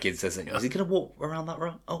 And Edgin says, is he going to walk around that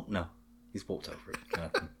rock? Oh, no. He's walked over it. Kind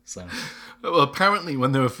of thing. So. Well, apparently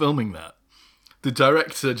when they were filming that, the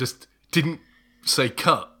director just didn't say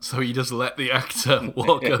cut, so he just let the actor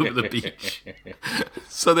walk over the beach.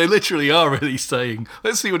 So they literally are really saying,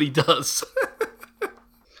 let's see what he does.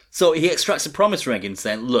 So he extracts a promise from Edgin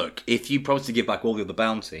saying, look, if you promise to give back all the other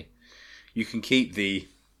bounty, you can keep the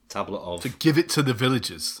tablet of... To give it to the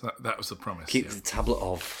villagers. That was the promise. Keep the tablet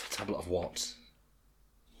of what?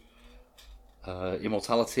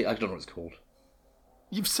 Immortality? I don't know what it's called.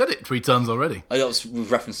 You've said it 3 times already. That was with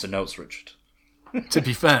reference to notes, Richard. To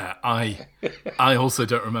be fair, I also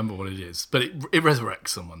don't remember what it is, but it resurrects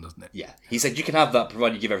someone, doesn't it? Yeah. He said you can have that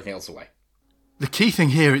provided you give everything else away. The key thing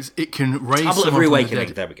here is it can raise Tablet of someone Reawakening. from the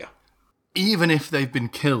dead, there we go. even if they've been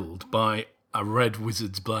killed by a red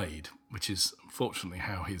wizard's blade, which is unfortunately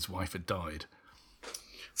how his wife had died.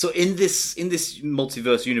 So in this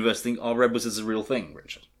multiverse universe thing, are red wizards a real thing,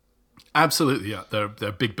 Richard? Absolutely, yeah.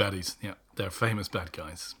 They're big baddies. Yeah, they're famous bad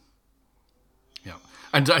guys. Yeah,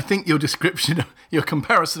 and I think your description, your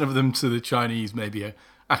comparison of them to the Chinese may be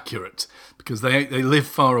accurate because they live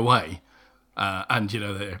far away, and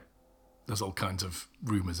there's all kinds of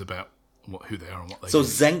rumours about who they are and what they do. So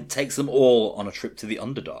Zenk takes them all on a trip to the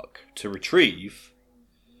Underdark to retrieve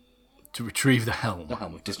to retrieve the helm. The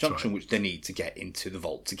Helm of Disjunction, which they need to get into the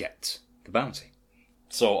vault to get the bounty.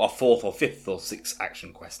 So our 4th or 5th or 6th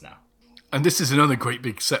action quest now. And this is another great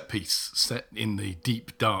big set piece set in the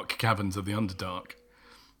deep, dark caverns of the Underdark,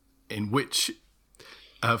 in which,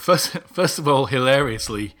 first of all,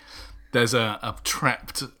 hilariously, there's a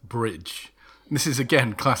trapped bridge. This is,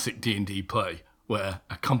 again, classic D&D play, where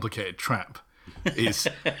a complicated trap is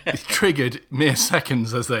triggered mere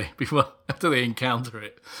seconds after they encounter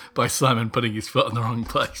it by Simon putting his foot in the wrong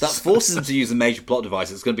place. That forces them to use a major plot device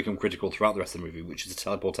that's going to become critical throughout the rest of the movie, which is the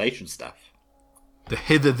teleportation staff. The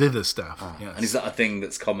hither-thither staff. Yes. And is that a thing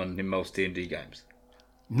that's common in most D&D games?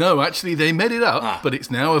 No, actually, they made it up, but it's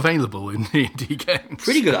now available in D&D games.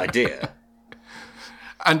 Pretty good idea.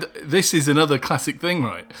 And this is another classic thing,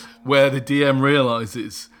 right? Where the DM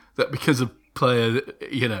realises that because of player,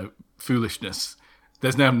 foolishness,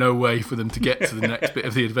 there's now no way for them to get to the next bit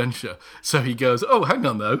of the adventure. So he goes, oh, hang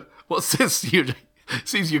on though, what's this?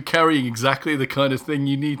 Seems you're carrying exactly the kind of thing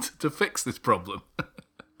you need to fix this problem.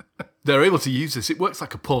 They're able to use this. It works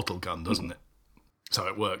like a portal gun, doesn't it? So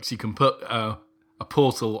it works. You can put a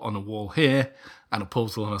portal on a wall here and a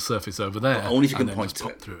portal on a surface over there. Well, only if you can point to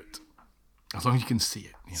it. Through it. As long as you can see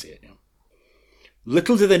it. Yeah. See it, yeah.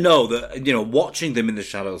 Little do they know that, watching them in the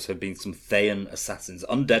shadows have been some Thayan assassins,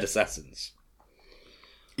 undead assassins.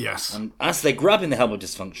 Yes. And as they grab in the Helm of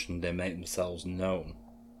Dysfunction, they make themselves known.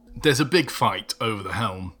 There's a big fight over the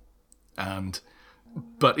helm,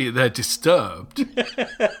 but they're disturbed.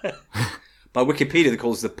 By Wikipedia, they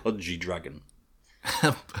call this the Pudgy Dragon.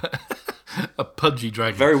 A pudgy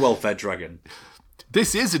dragon. Very well-fed dragon.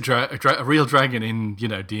 This is a real dragon in,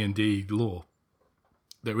 D&D lore.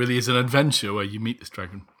 There really is an adventure where you meet this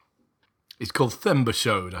dragon. It's called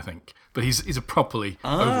Thembashode, I think. But he's a properly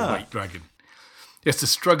overweight dragon. He has to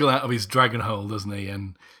struggle out of his dragon hole, doesn't he?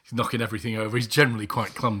 And he's knocking everything over. He's generally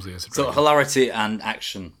quite clumsy as a dragon. So hilarity and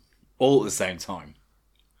action all at the same time.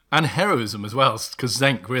 And heroism as well, because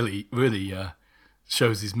Zank really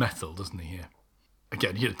shows his mettle, doesn't he, here?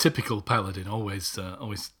 Again, typical paladin, always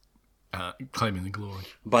claiming the glory.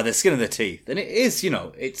 By the skin of their teeth. And it is,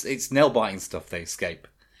 it's nail-biting stuff they escape.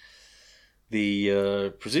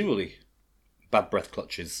 The, presumably, bad breath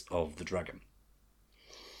clutches of the dragon.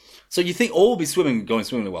 So you think all will be going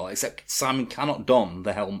swimmingly well, except Simon cannot don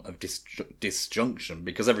the Helm of Disjunction,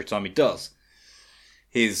 because every time he does,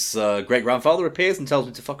 his great-grandfather appears and tells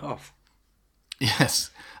him to fuck off.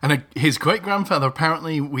 Yes. And his great-grandfather,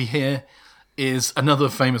 apparently, we hear, is another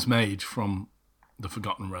famous mage from the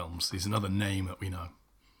Forgotten Realms. He's another name that we know.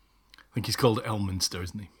 I think he's called Elminster,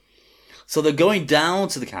 isn't he? So they're going down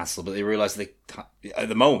to the castle, but they realise at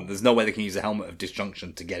the moment there's no way they can use the Helmet of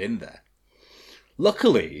Disjunction to get in there.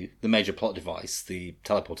 Luckily, the major plot device, the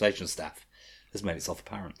teleportation staff, has made itself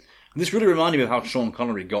apparent. And this really reminded me of how Sean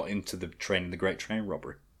Connery got into the Great Train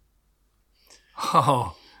Robbery.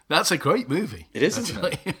 Oh, that's a great movie. It is,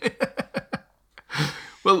 isn't it?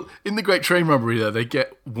 Well, in the Great Train Robbery, though, they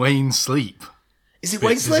get Wayne Sleep. Is it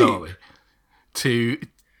Wayne Sleep?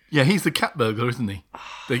 He's the cat burglar, isn't he?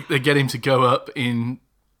 They get him to go up in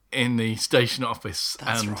the station office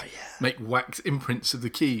make wax imprints of the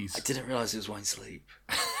keys. I didn't realise it was Wayne Sleep.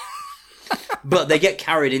 But they get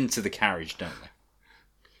carried into the carriage, don't they?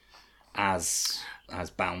 As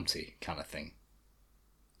bounty kind of thing.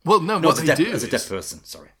 Well, no, what they do as a dead person.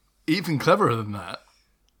 Sorry, even cleverer than that.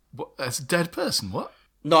 What, as a dead person? What?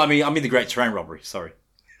 No, I mean the Great Train Robbery. Sorry.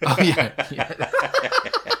 Oh yeah.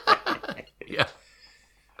 Yeah.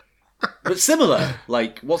 But similar,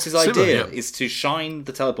 what's his idea? Yeah. Is to shine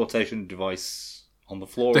the teleportation device on the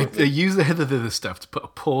floor. They use the hither-thither stuff to put a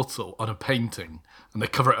portal on a painting, and they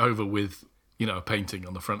cover it over with, a painting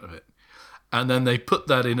on the front of it. And then they put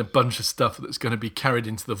that in a bunch of stuff that's going to be carried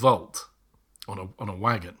into the vault on a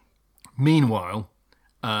wagon. Meanwhile,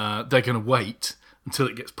 they're going to wait until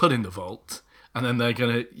it gets put in the vault, and then they're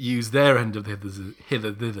going to use their end of the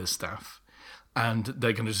hither-thither staff, and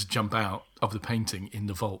they're going to just jump out of the painting in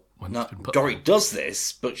the vault when it's been put. Dory does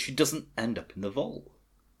this, but she doesn't end up in the vault.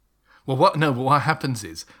 Well, what happens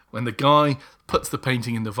is when the guy puts the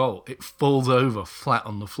painting in the vault, it falls over flat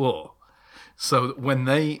on the floor. So that when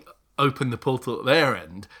they open the portal at their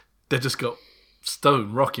end, they've just got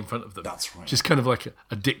stone rock in front of them. That's right. Which is kind of like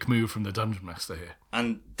a dick move from the Dungeon Master here.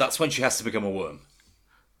 And that's when she has to become a worm.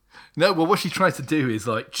 No, well, what she tries to do is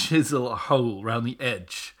chisel a hole around the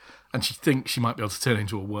edge, and she thinks she might be able to turn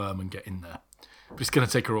into a worm and get in there. But it's going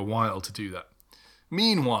to take her a while to do that.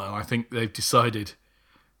 Meanwhile, I think they've decided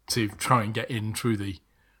to try and get in through the,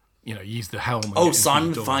 use the helm. And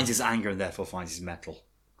Simon finds his anger and therefore finds his mettle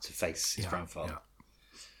to face his grandfather. Yeah.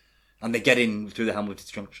 And they get in through the Helm of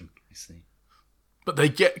Disjunction, I see. But they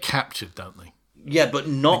get captured, don't they? Yeah, but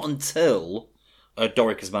not until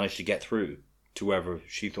Doric has managed to get through to wherever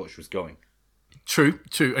she thought she was going. True.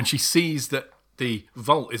 And she sees that the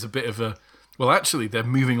vault is a bit of a... Well, actually, they're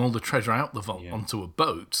moving all the treasure out the vault onto a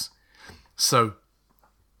boat. So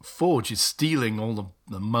Forge is stealing all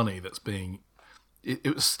the money that's being... It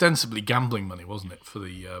was ostensibly gambling money, wasn't it, for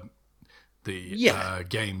the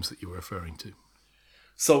games that you were referring to?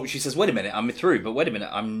 So she says, wait a minute, I'm through, but wait a minute,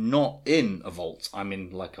 I'm not in a vault. I'm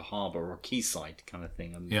in like a harbour or a quayside kind of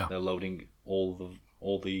thing, and they're loading all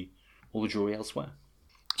the jewelry elsewhere.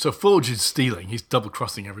 So Forge is stealing. He's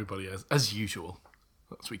double-crossing everybody as usual.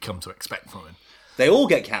 That's what we come to expect from him. They all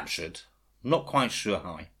get captured. I'm not quite sure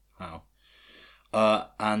how.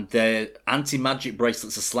 And their anti-magic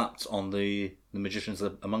bracelets are slapped on the magicians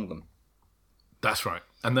among them. That's right.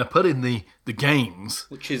 And they're put in the games.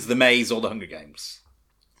 Which is the Maze or the Hunger Games.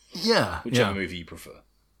 Yeah. Whichever movie you prefer.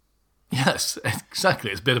 Yes,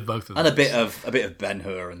 exactly. It's a bit of both of them. And a bit of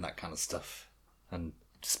Ben-Hur and that kind of stuff. And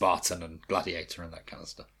Spartan and Gladiator and that kind of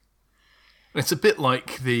stuff. It's a bit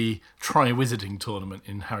like the Tri-Wizarding tournament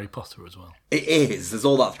in Harry Potter as well. It is. There's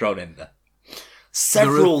all that thrown in there. There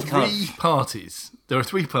are three parties.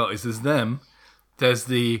 There's them. There's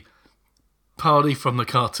the party from the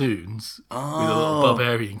cartoons with a little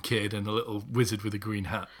barbarian kid and a little wizard with a green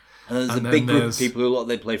hat. And there's a big group of people who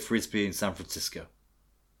they play Frisbee in San Francisco.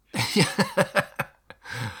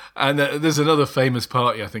 And there's another famous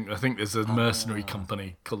party, I think. I think there's a mercenary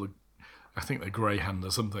company called, I think they're Greyhound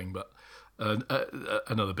or something, but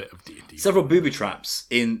another bit of D&D. Several booby traps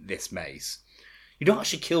in this maze. You don't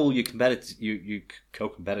actually kill your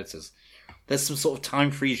co-competitors. There's some sort of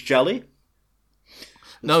time freeze jelly.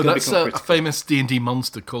 No, that's a famous D&D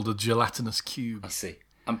monster called a gelatinous cube. I see.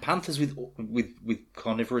 And panthers with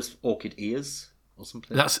carnivorous orchid ears or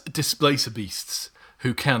something? That's displacer beasts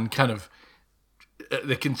who can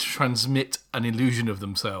they can transmit an illusion of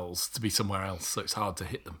themselves to be somewhere else, so it's hard to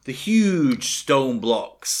hit them. The huge stone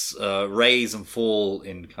blocks raise and fall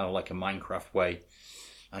in kind of like a Minecraft way,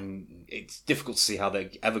 and it's difficult to see how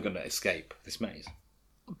they're ever going to escape this maze.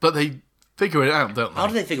 But they figure it out, don't they? How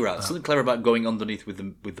do they figure it out? Something clever about going underneath with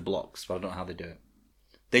the blocks, but I don't know how they do it.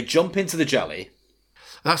 They jump into the jelly.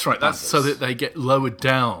 That's right. That's so that they get lowered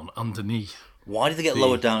down underneath. Why do they get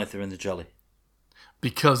lowered down if they're in the jelly?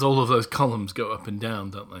 Because all of those columns go up and down,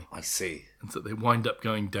 don't they? I see. And so they wind up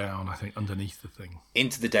going down, I think, underneath the thing.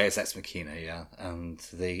 Into the Deus Ex Machina, yeah. And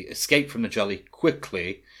they escape from the jelly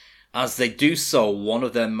quickly. As they do so, one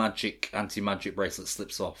of their anti-magic bracelets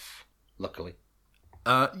slips off, luckily.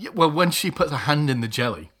 Well, when she puts her hand in the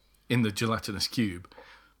jelly, in the gelatinous cube,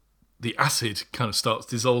 the acid kind of starts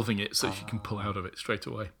dissolving it so she can pull out of it straight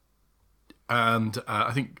away. And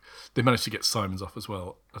I think they managed to get Simons off as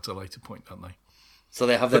well at a later point, don't they? So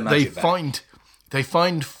they have their magic back. They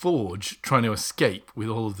find Forge trying to escape with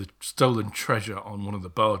all of the stolen treasure on one of the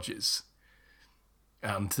barges.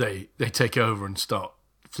 And they take over and start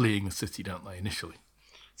fleeing the city, don't they, initially?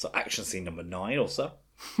 So action scene number 9 or so.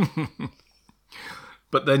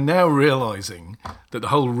 But they're now realising that the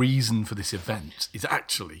whole reason for this event is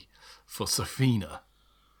actually for Sophina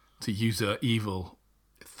to use her evil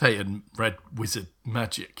Thean red wizard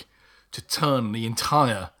magic to turn the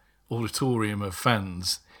entire auditorium of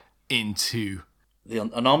fans into...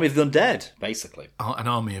 an army of the undead, basically. An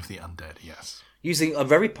army of the undead, yes. Using a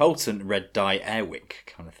very potent red dye airwick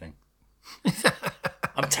kind of thing.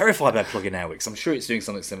 I'm terrified by plug-in airwicks. I'm sure it's doing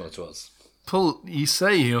something similar to us. Paul, you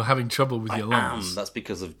say you're having trouble with your lungs. That's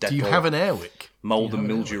because of Do you have an airwick? Mould and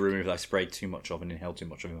mildew removal I sprayed too much of and inhaled too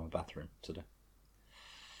much of in my bathroom today.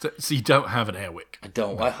 So you don't have an airwick? I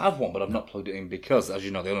don't. No. I have one, but I've not plugged it in because, as you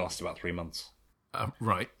know, they only last about 3 months.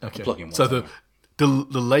 Right, okay. So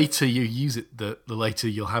the later you use it, the later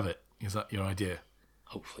you'll have it. Is that your idea?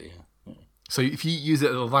 Hopefully, yeah. So if you use it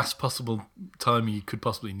at the last possible time you could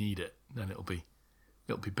possibly need it, then it'll be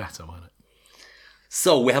better, won't it?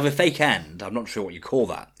 So we have a fake end. I'm not sure what you call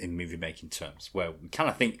that in movie making terms, where we kind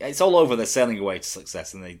of think it's all over. They're sailing away to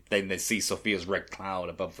success, and they see Sophia's red cloud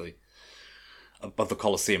above the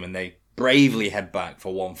Colosseum, and they bravely head back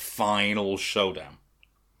for one final showdown.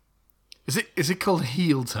 Is it called a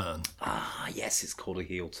heel turn? Yes, it's called a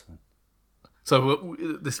heel turn. So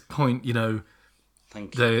at this point,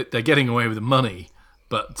 they're getting away with the money,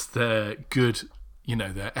 but they're good.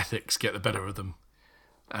 Their ethics get the better of them,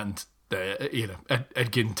 and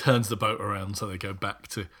Edgin turns the boat around so they go back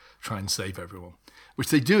to try and save everyone, which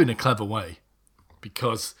they do in a clever way,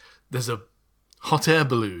 because there's a hot air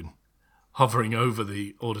balloon hovering over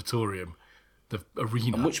the auditorium, the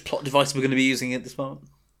arena. And which plot device are we going to be using at this moment?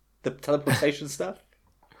 The teleportation stuff?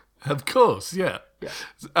 Of course, yeah.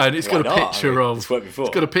 And it's Why got a not? picture I mean, of it's worked before.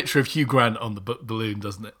 it's got a picture of Hugh Grant on the balloon,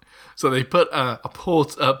 doesn't it? So they put a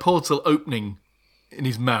portal opening in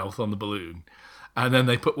his mouth on the balloon, and then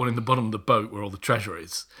they put one in the bottom of the boat where all the treasure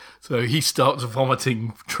is. So he starts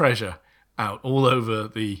vomiting treasure out all over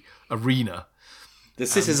the arena. The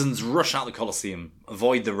citizens rush out the Colosseum,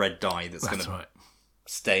 avoid the red dye that's going That's to right.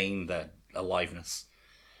 stain their aliveness.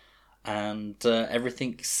 And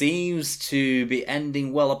everything seems to be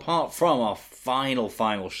ending well, apart from our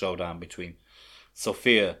final showdown between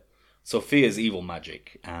Sophia's evil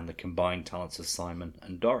magic and the combined talents of Simon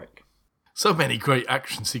and Doric. So many great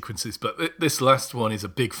action sequences, but this last one is a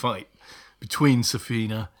big fight between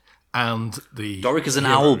Sophia and the Doric is an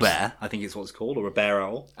heroes. owl bear, I think it's what it's called, or a bear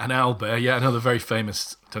owl. An owl bear, yeah, another very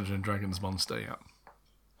famous Dungeons and Dragons monster, yeah.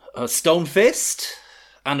 A stone fist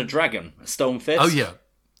and a dragon. A stone fist. Oh, yeah.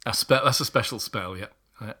 That's a special spell,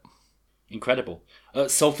 yeah. Incredible.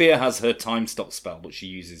 Sophia has her time stop spell, which she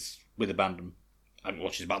uses with abandon. Well,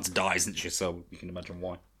 she's about to die, isn't she? So you can imagine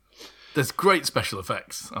why. There's great special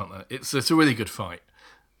effects, aren't there? It's a really good fight.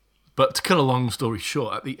 But to cut a long story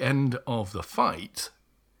short, at the end of the fight,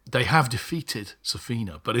 they have defeated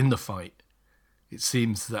Sophia, but in the fight, it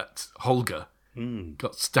seems that Holger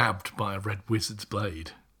got stabbed by a red wizard's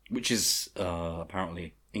blade. Which is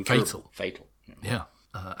apparently Fatal. Yeah.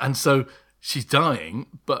 And so she's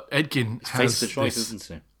dying, but Edgin has the choice, isn't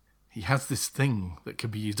he? He has this thing that can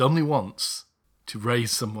be used only once to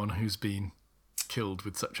raise someone who's been killed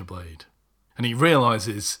with such a blade. And he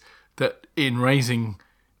realises that in raising,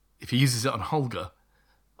 if he uses it on Holger,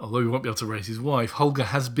 although he won't be able to raise his wife, Holger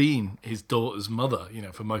has been his daughter's mother,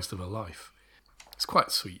 for most of her life. It's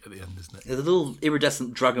quite sweet at the end, isn't it? There's a little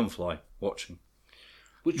iridescent dragonfly watching.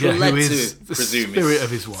 Which Yeah, we're led who is to the presume spirit is of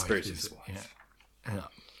his wife. Spirit of his wife. Yeah.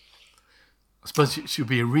 I suppose she'll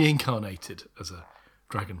be reincarnated as a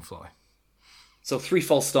dragonfly. So 3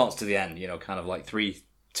 false starts to the end, kind of like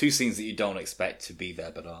two scenes that you don't expect to be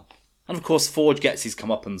there but are. And of course, Forge gets his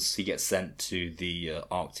comeuppance. He gets sent to the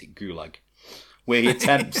Arctic Gulag, where he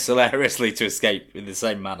attempts hilariously to escape in the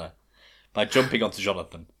same manner by jumping onto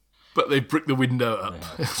Jonathan. But they brick the window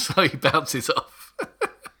up, so he bounces off.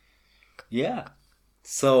 Yeah.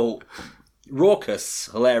 So, raucous,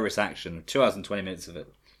 hilarious action. 2 hours and 20 minutes of it.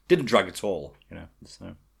 Didn't drag at all,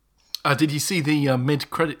 So. Did you see the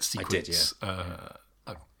mid-credit sequence? I did,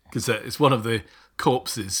 yeah. Because it's one of the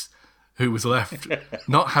corpses who was left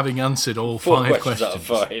not having answered all 4 5 questions out of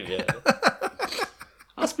 5, yeah.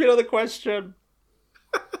 Ask me another question.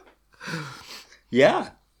 Yeah.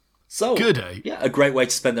 So, Good, eh? Yeah, a great way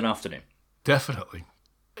to spend an afternoon. Definitely.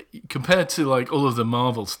 Compared to like all of the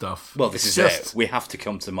Marvel stuff. Well, this is just it. We have to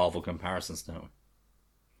come to Marvel comparisons, don't we?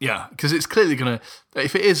 Yeah, because it's clearly going to,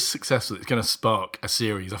 if it is successful, it's going to spark a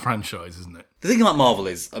series, a franchise, isn't it? The thing about Marvel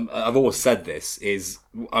is, I've always said this, is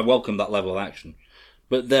I welcome that level of action.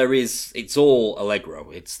 But it's all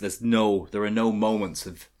Allegro. There are no moments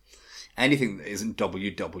of anything that isn't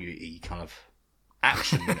WWE kind of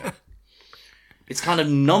action, It's kind of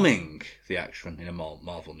numbing, the action in a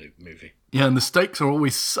Marvel movie. Yeah, and the stakes are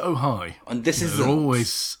always so high. And this is they're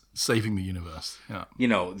always saving the universe. Yeah,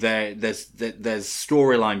 there's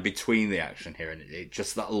storyline between the action here, and it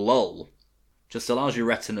just that lull just allows your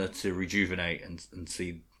retina to rejuvenate and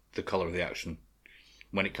see the colour of the action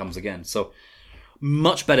when it comes again. So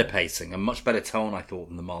much better pacing and much better tone, I thought,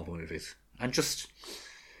 than the Marvel movies, and just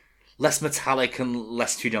less metallic and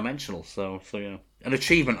less 2-dimensional. So an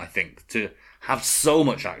achievement, I think, to have so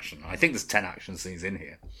much action. I think there's 10 action scenes in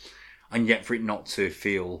here, and yet for it not to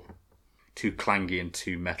feel too clangy and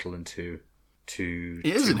too metal and too it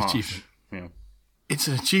is too an harsh. achievement. Yeah. It's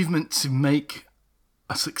an achievement to make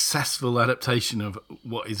a successful adaptation of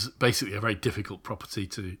what is basically a very difficult property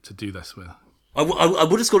to do this with. I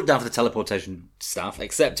would have scored it down for the teleportation staff,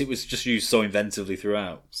 except it was just used so inventively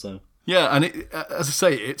throughout. So Yeah, and as I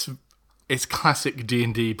say, it's classic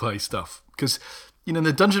D&D play stuff, because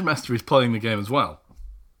the Dungeon Master is playing the game as well.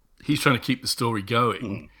 He's trying to keep the story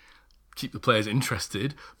going, keep the players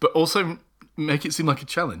interested, but also make it seem like a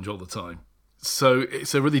challenge all the time. So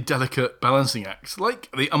it's a really delicate balancing act, like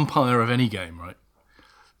the umpire of any game, right?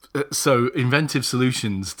 So inventive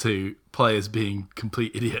solutions to players being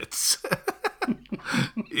complete idiots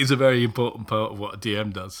is a very important part of what a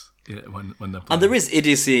DM does when they're playing. And there is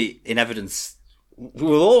idiocy in evidence with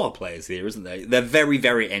all our players here, isn't there? They're very,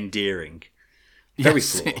 very endearing, very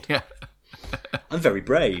flawed, yeah. and very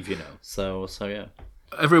brave. So yeah.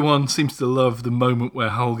 Everyone seems to love the moment where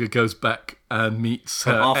Holger goes back and meets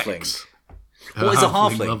her halfling. ex. What is a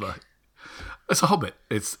halfling? Lover. It's a hobbit.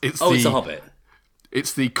 It's it's a hobbit.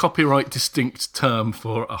 It's the copyright distinct term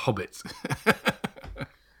for a hobbit.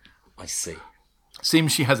 I see.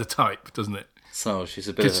 Seems she has a type, doesn't it? So she's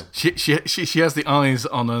a bit of a... She has the eyes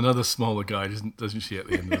on another smaller guy, doesn't she, at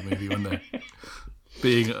the end of the movie when they're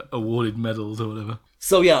being awarded medals or whatever.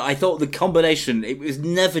 So yeah, I thought the combination, it was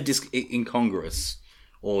never incongruous,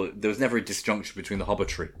 or there was never a disjunction between the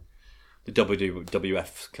Hobbitry, the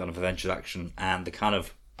WWF kind of adventure action, and the kind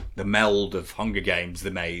of the meld of Hunger Games,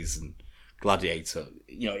 The Maze, and Gladiator.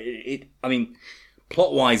 You know, I mean,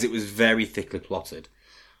 plot-wise, it was very thickly plotted,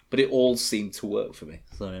 but it all seemed to work for me.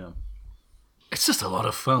 So yeah. It's just a lot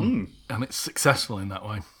of fun, and it's successful in that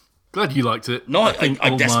way. Glad you liked it. No,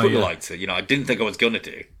 I desperately liked it. You know, I didn't think I was going to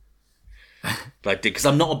do. But I did, because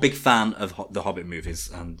I'm not a big fan of the Hobbit movies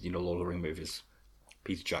and, you know, Lord of the Rings movies.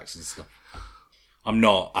 Peter Jackson stuff. I'm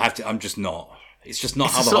not. I'm just not. It's just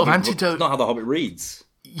not how the Hobbit reads.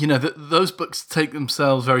 You know, those books take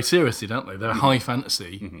themselves very seriously, don't they? They're high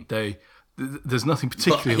fantasy. Mm-hmm. There's nothing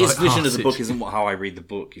particularly. But his vision of the book isn't how I read the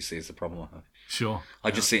book. You see, is the problem I have. Sure.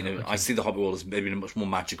 I see the Hobbit world as maybe in a much more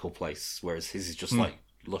magical place, whereas his is just like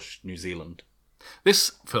lush New Zealand.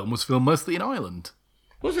 This film was filmed mostly in Ireland.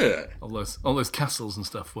 Was it? All those castles and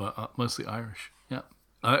stuff were mostly Irish. Yeah.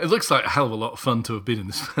 It looks like a hell of a lot of fun to have been in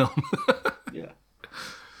this film. Yeah.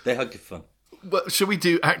 They had good fun. Well, should we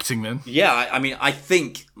do acting then? Yeah, I mean, I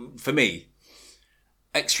think, for me,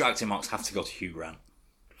 extra acting marks have to go to Hugh Grant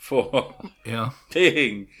for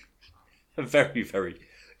being a very, very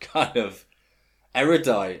kind of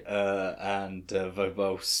erudite and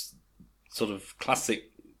verbose, sort of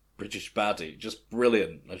classic British baddie. Just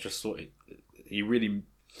brilliant. I just thought he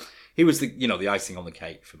was the icing on the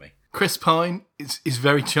cake for me. Chris Pine is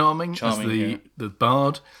very charming as the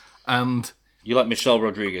bard, and you like Michelle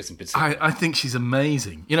Rodriguez in particular. I think she's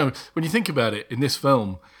amazing. You know, when you think about it, in this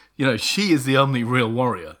film, you know, she is the only real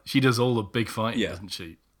warrior. She does all the big fighting, doesn't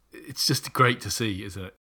she? It's just great to see, isn't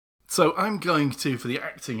it? So I'm going to, for the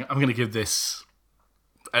acting, I'm going to give this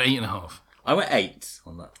an 8.5. I went 8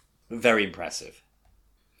 on that. Very impressive.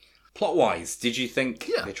 Plot-wise, did you think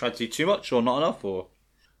they tried to do too much or not enough? Or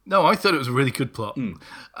no, I thought it was a really good plot.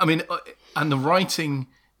 I mean, and the writing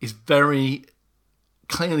is very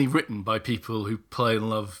clearly written by people who play and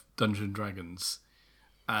love Dungeons and Dragons,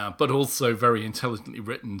 but also very intelligently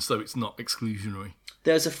written, so it's not exclusionary.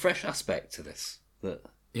 There's a fresh aspect to this that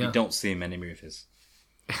you don't see in many movies.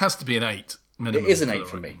 It has to be an 8 minimum. It is an 8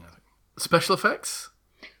 for me. Special effects?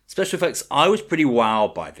 Special effects, I was pretty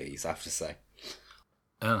wowed by these, I have to say.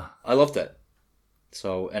 I loved it.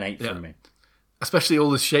 So, an 8 from me. Especially all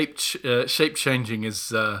the shape changing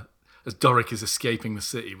as Doric is escaping the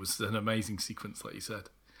city was an amazing sequence, like you said.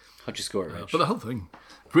 How'd you score it, Rich? But the whole thing,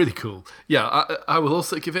 really cool. Yeah, I will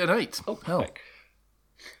also give it an 8. Oh, perfect.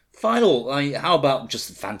 Final, how about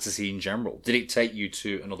just fantasy in general? Did it take you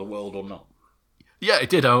to another world or not? Yeah,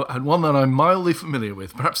 it did. And one that I'm mildly familiar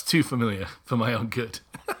with, perhaps too familiar for my own good.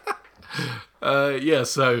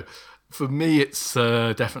 So for me, it's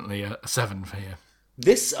definitely a 7 for here.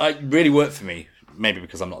 This really worked for me, maybe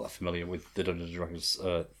because I'm not that familiar with the Dungeons & Dragons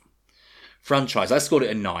franchise. I scored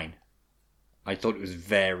it a 9. I thought it was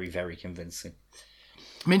very, very convincing.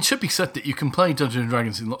 I mean, it should be said that you can play Dungeons &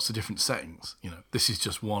 Dragons in lots of different settings. You know, this is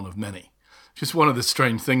just one of many. Just one of the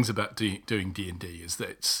strange things about doing D&D is that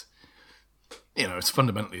it's, you know,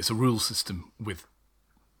 it's a rule system with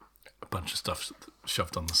a bunch of stuff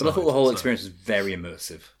shoved on the side. But I thought the whole experience was very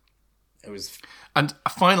immersive. It was, and a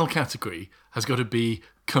final category has got to be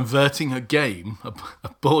converting a game, a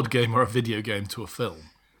board game or a video game, to a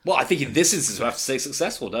film. Well, I think in this instance we have to say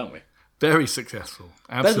successful, don't we? Very successful.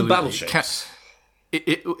 Absolutely. Better than Battleships.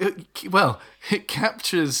 It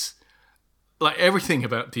captures like everything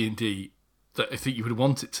about D&D that I think you would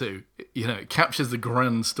want it to. You know, it captures the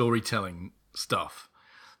grand storytelling stuff,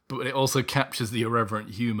 but it also captures the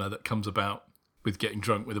irreverent humour that comes about with getting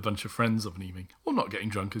drunk with a bunch of friends of an evening, or not getting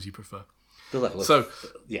drunk as you prefer.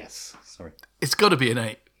 Yes, sorry. It's got to be an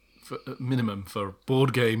 8 for minimum for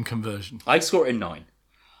board game conversion. I score it a 9.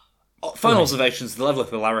 Final observations: the level of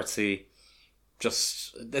hilarity.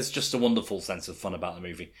 There's just a wonderful sense of fun about the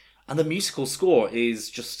movie, and the musical score is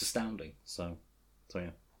just astounding. So yeah.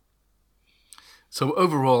 So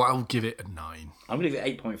overall, I'll give it a 9. I'm going to give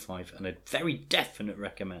it 8.5 and a very definite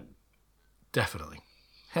recommend. Definitely.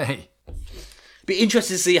 Hey. Be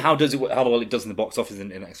interested to see how well it does in the box office in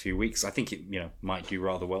the next few weeks. I think it might do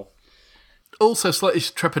rather well. Also slightly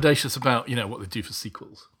trepidatious about what they do for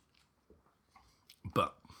sequels.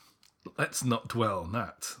 But let's not dwell on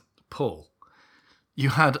that. Paul, you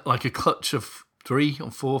had like a clutch of 3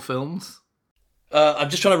 or 4 films? I'm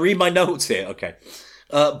just trying to read my notes here. Okay.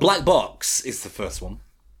 Black Box is the first one.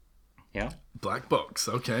 Yeah. Black Box,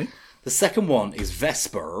 okay. The second one is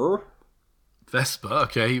Vesper. Vesper,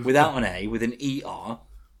 okay. Without an A, with an ER.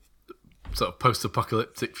 Sort of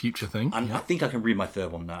post-apocalyptic future thing. And I think I can read my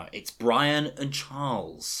third one now. It's Brian and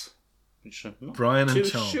Charles. Which I'm not Brian and too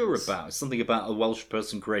Charles. sure about. It's something about a Welsh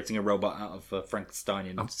person creating a robot out of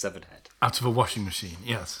Frankensteinian severed head. Out of a washing machine,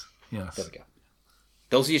 yes. There we go.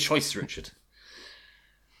 Those are your choices, Richard.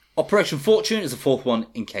 Operation Fortune is the fourth one,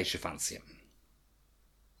 in case you fancy it.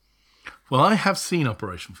 Well, I have seen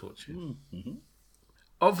Operation Fortune. Mm-hmm.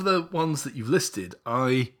 Of the ones that you've listed,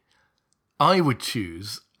 I would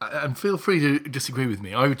choose, and feel free to disagree with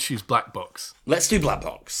me, I would choose Black Box. Let's do Black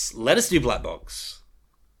Box. Let us do Black Box.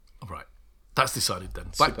 All right. That's decided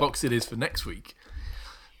then. Black Box it is for next week.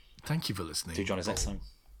 Thank you for listening. Do join us next time.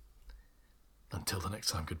 Until the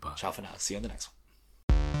next time, goodbye. Ciao for now. See you on the next one.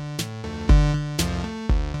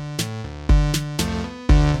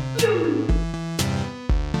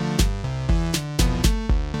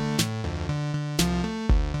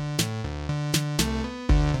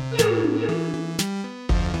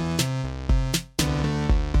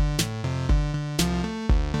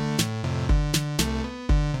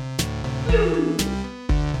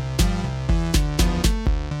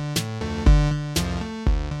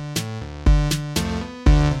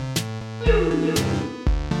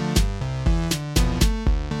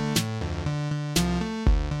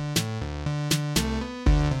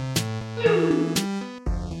 You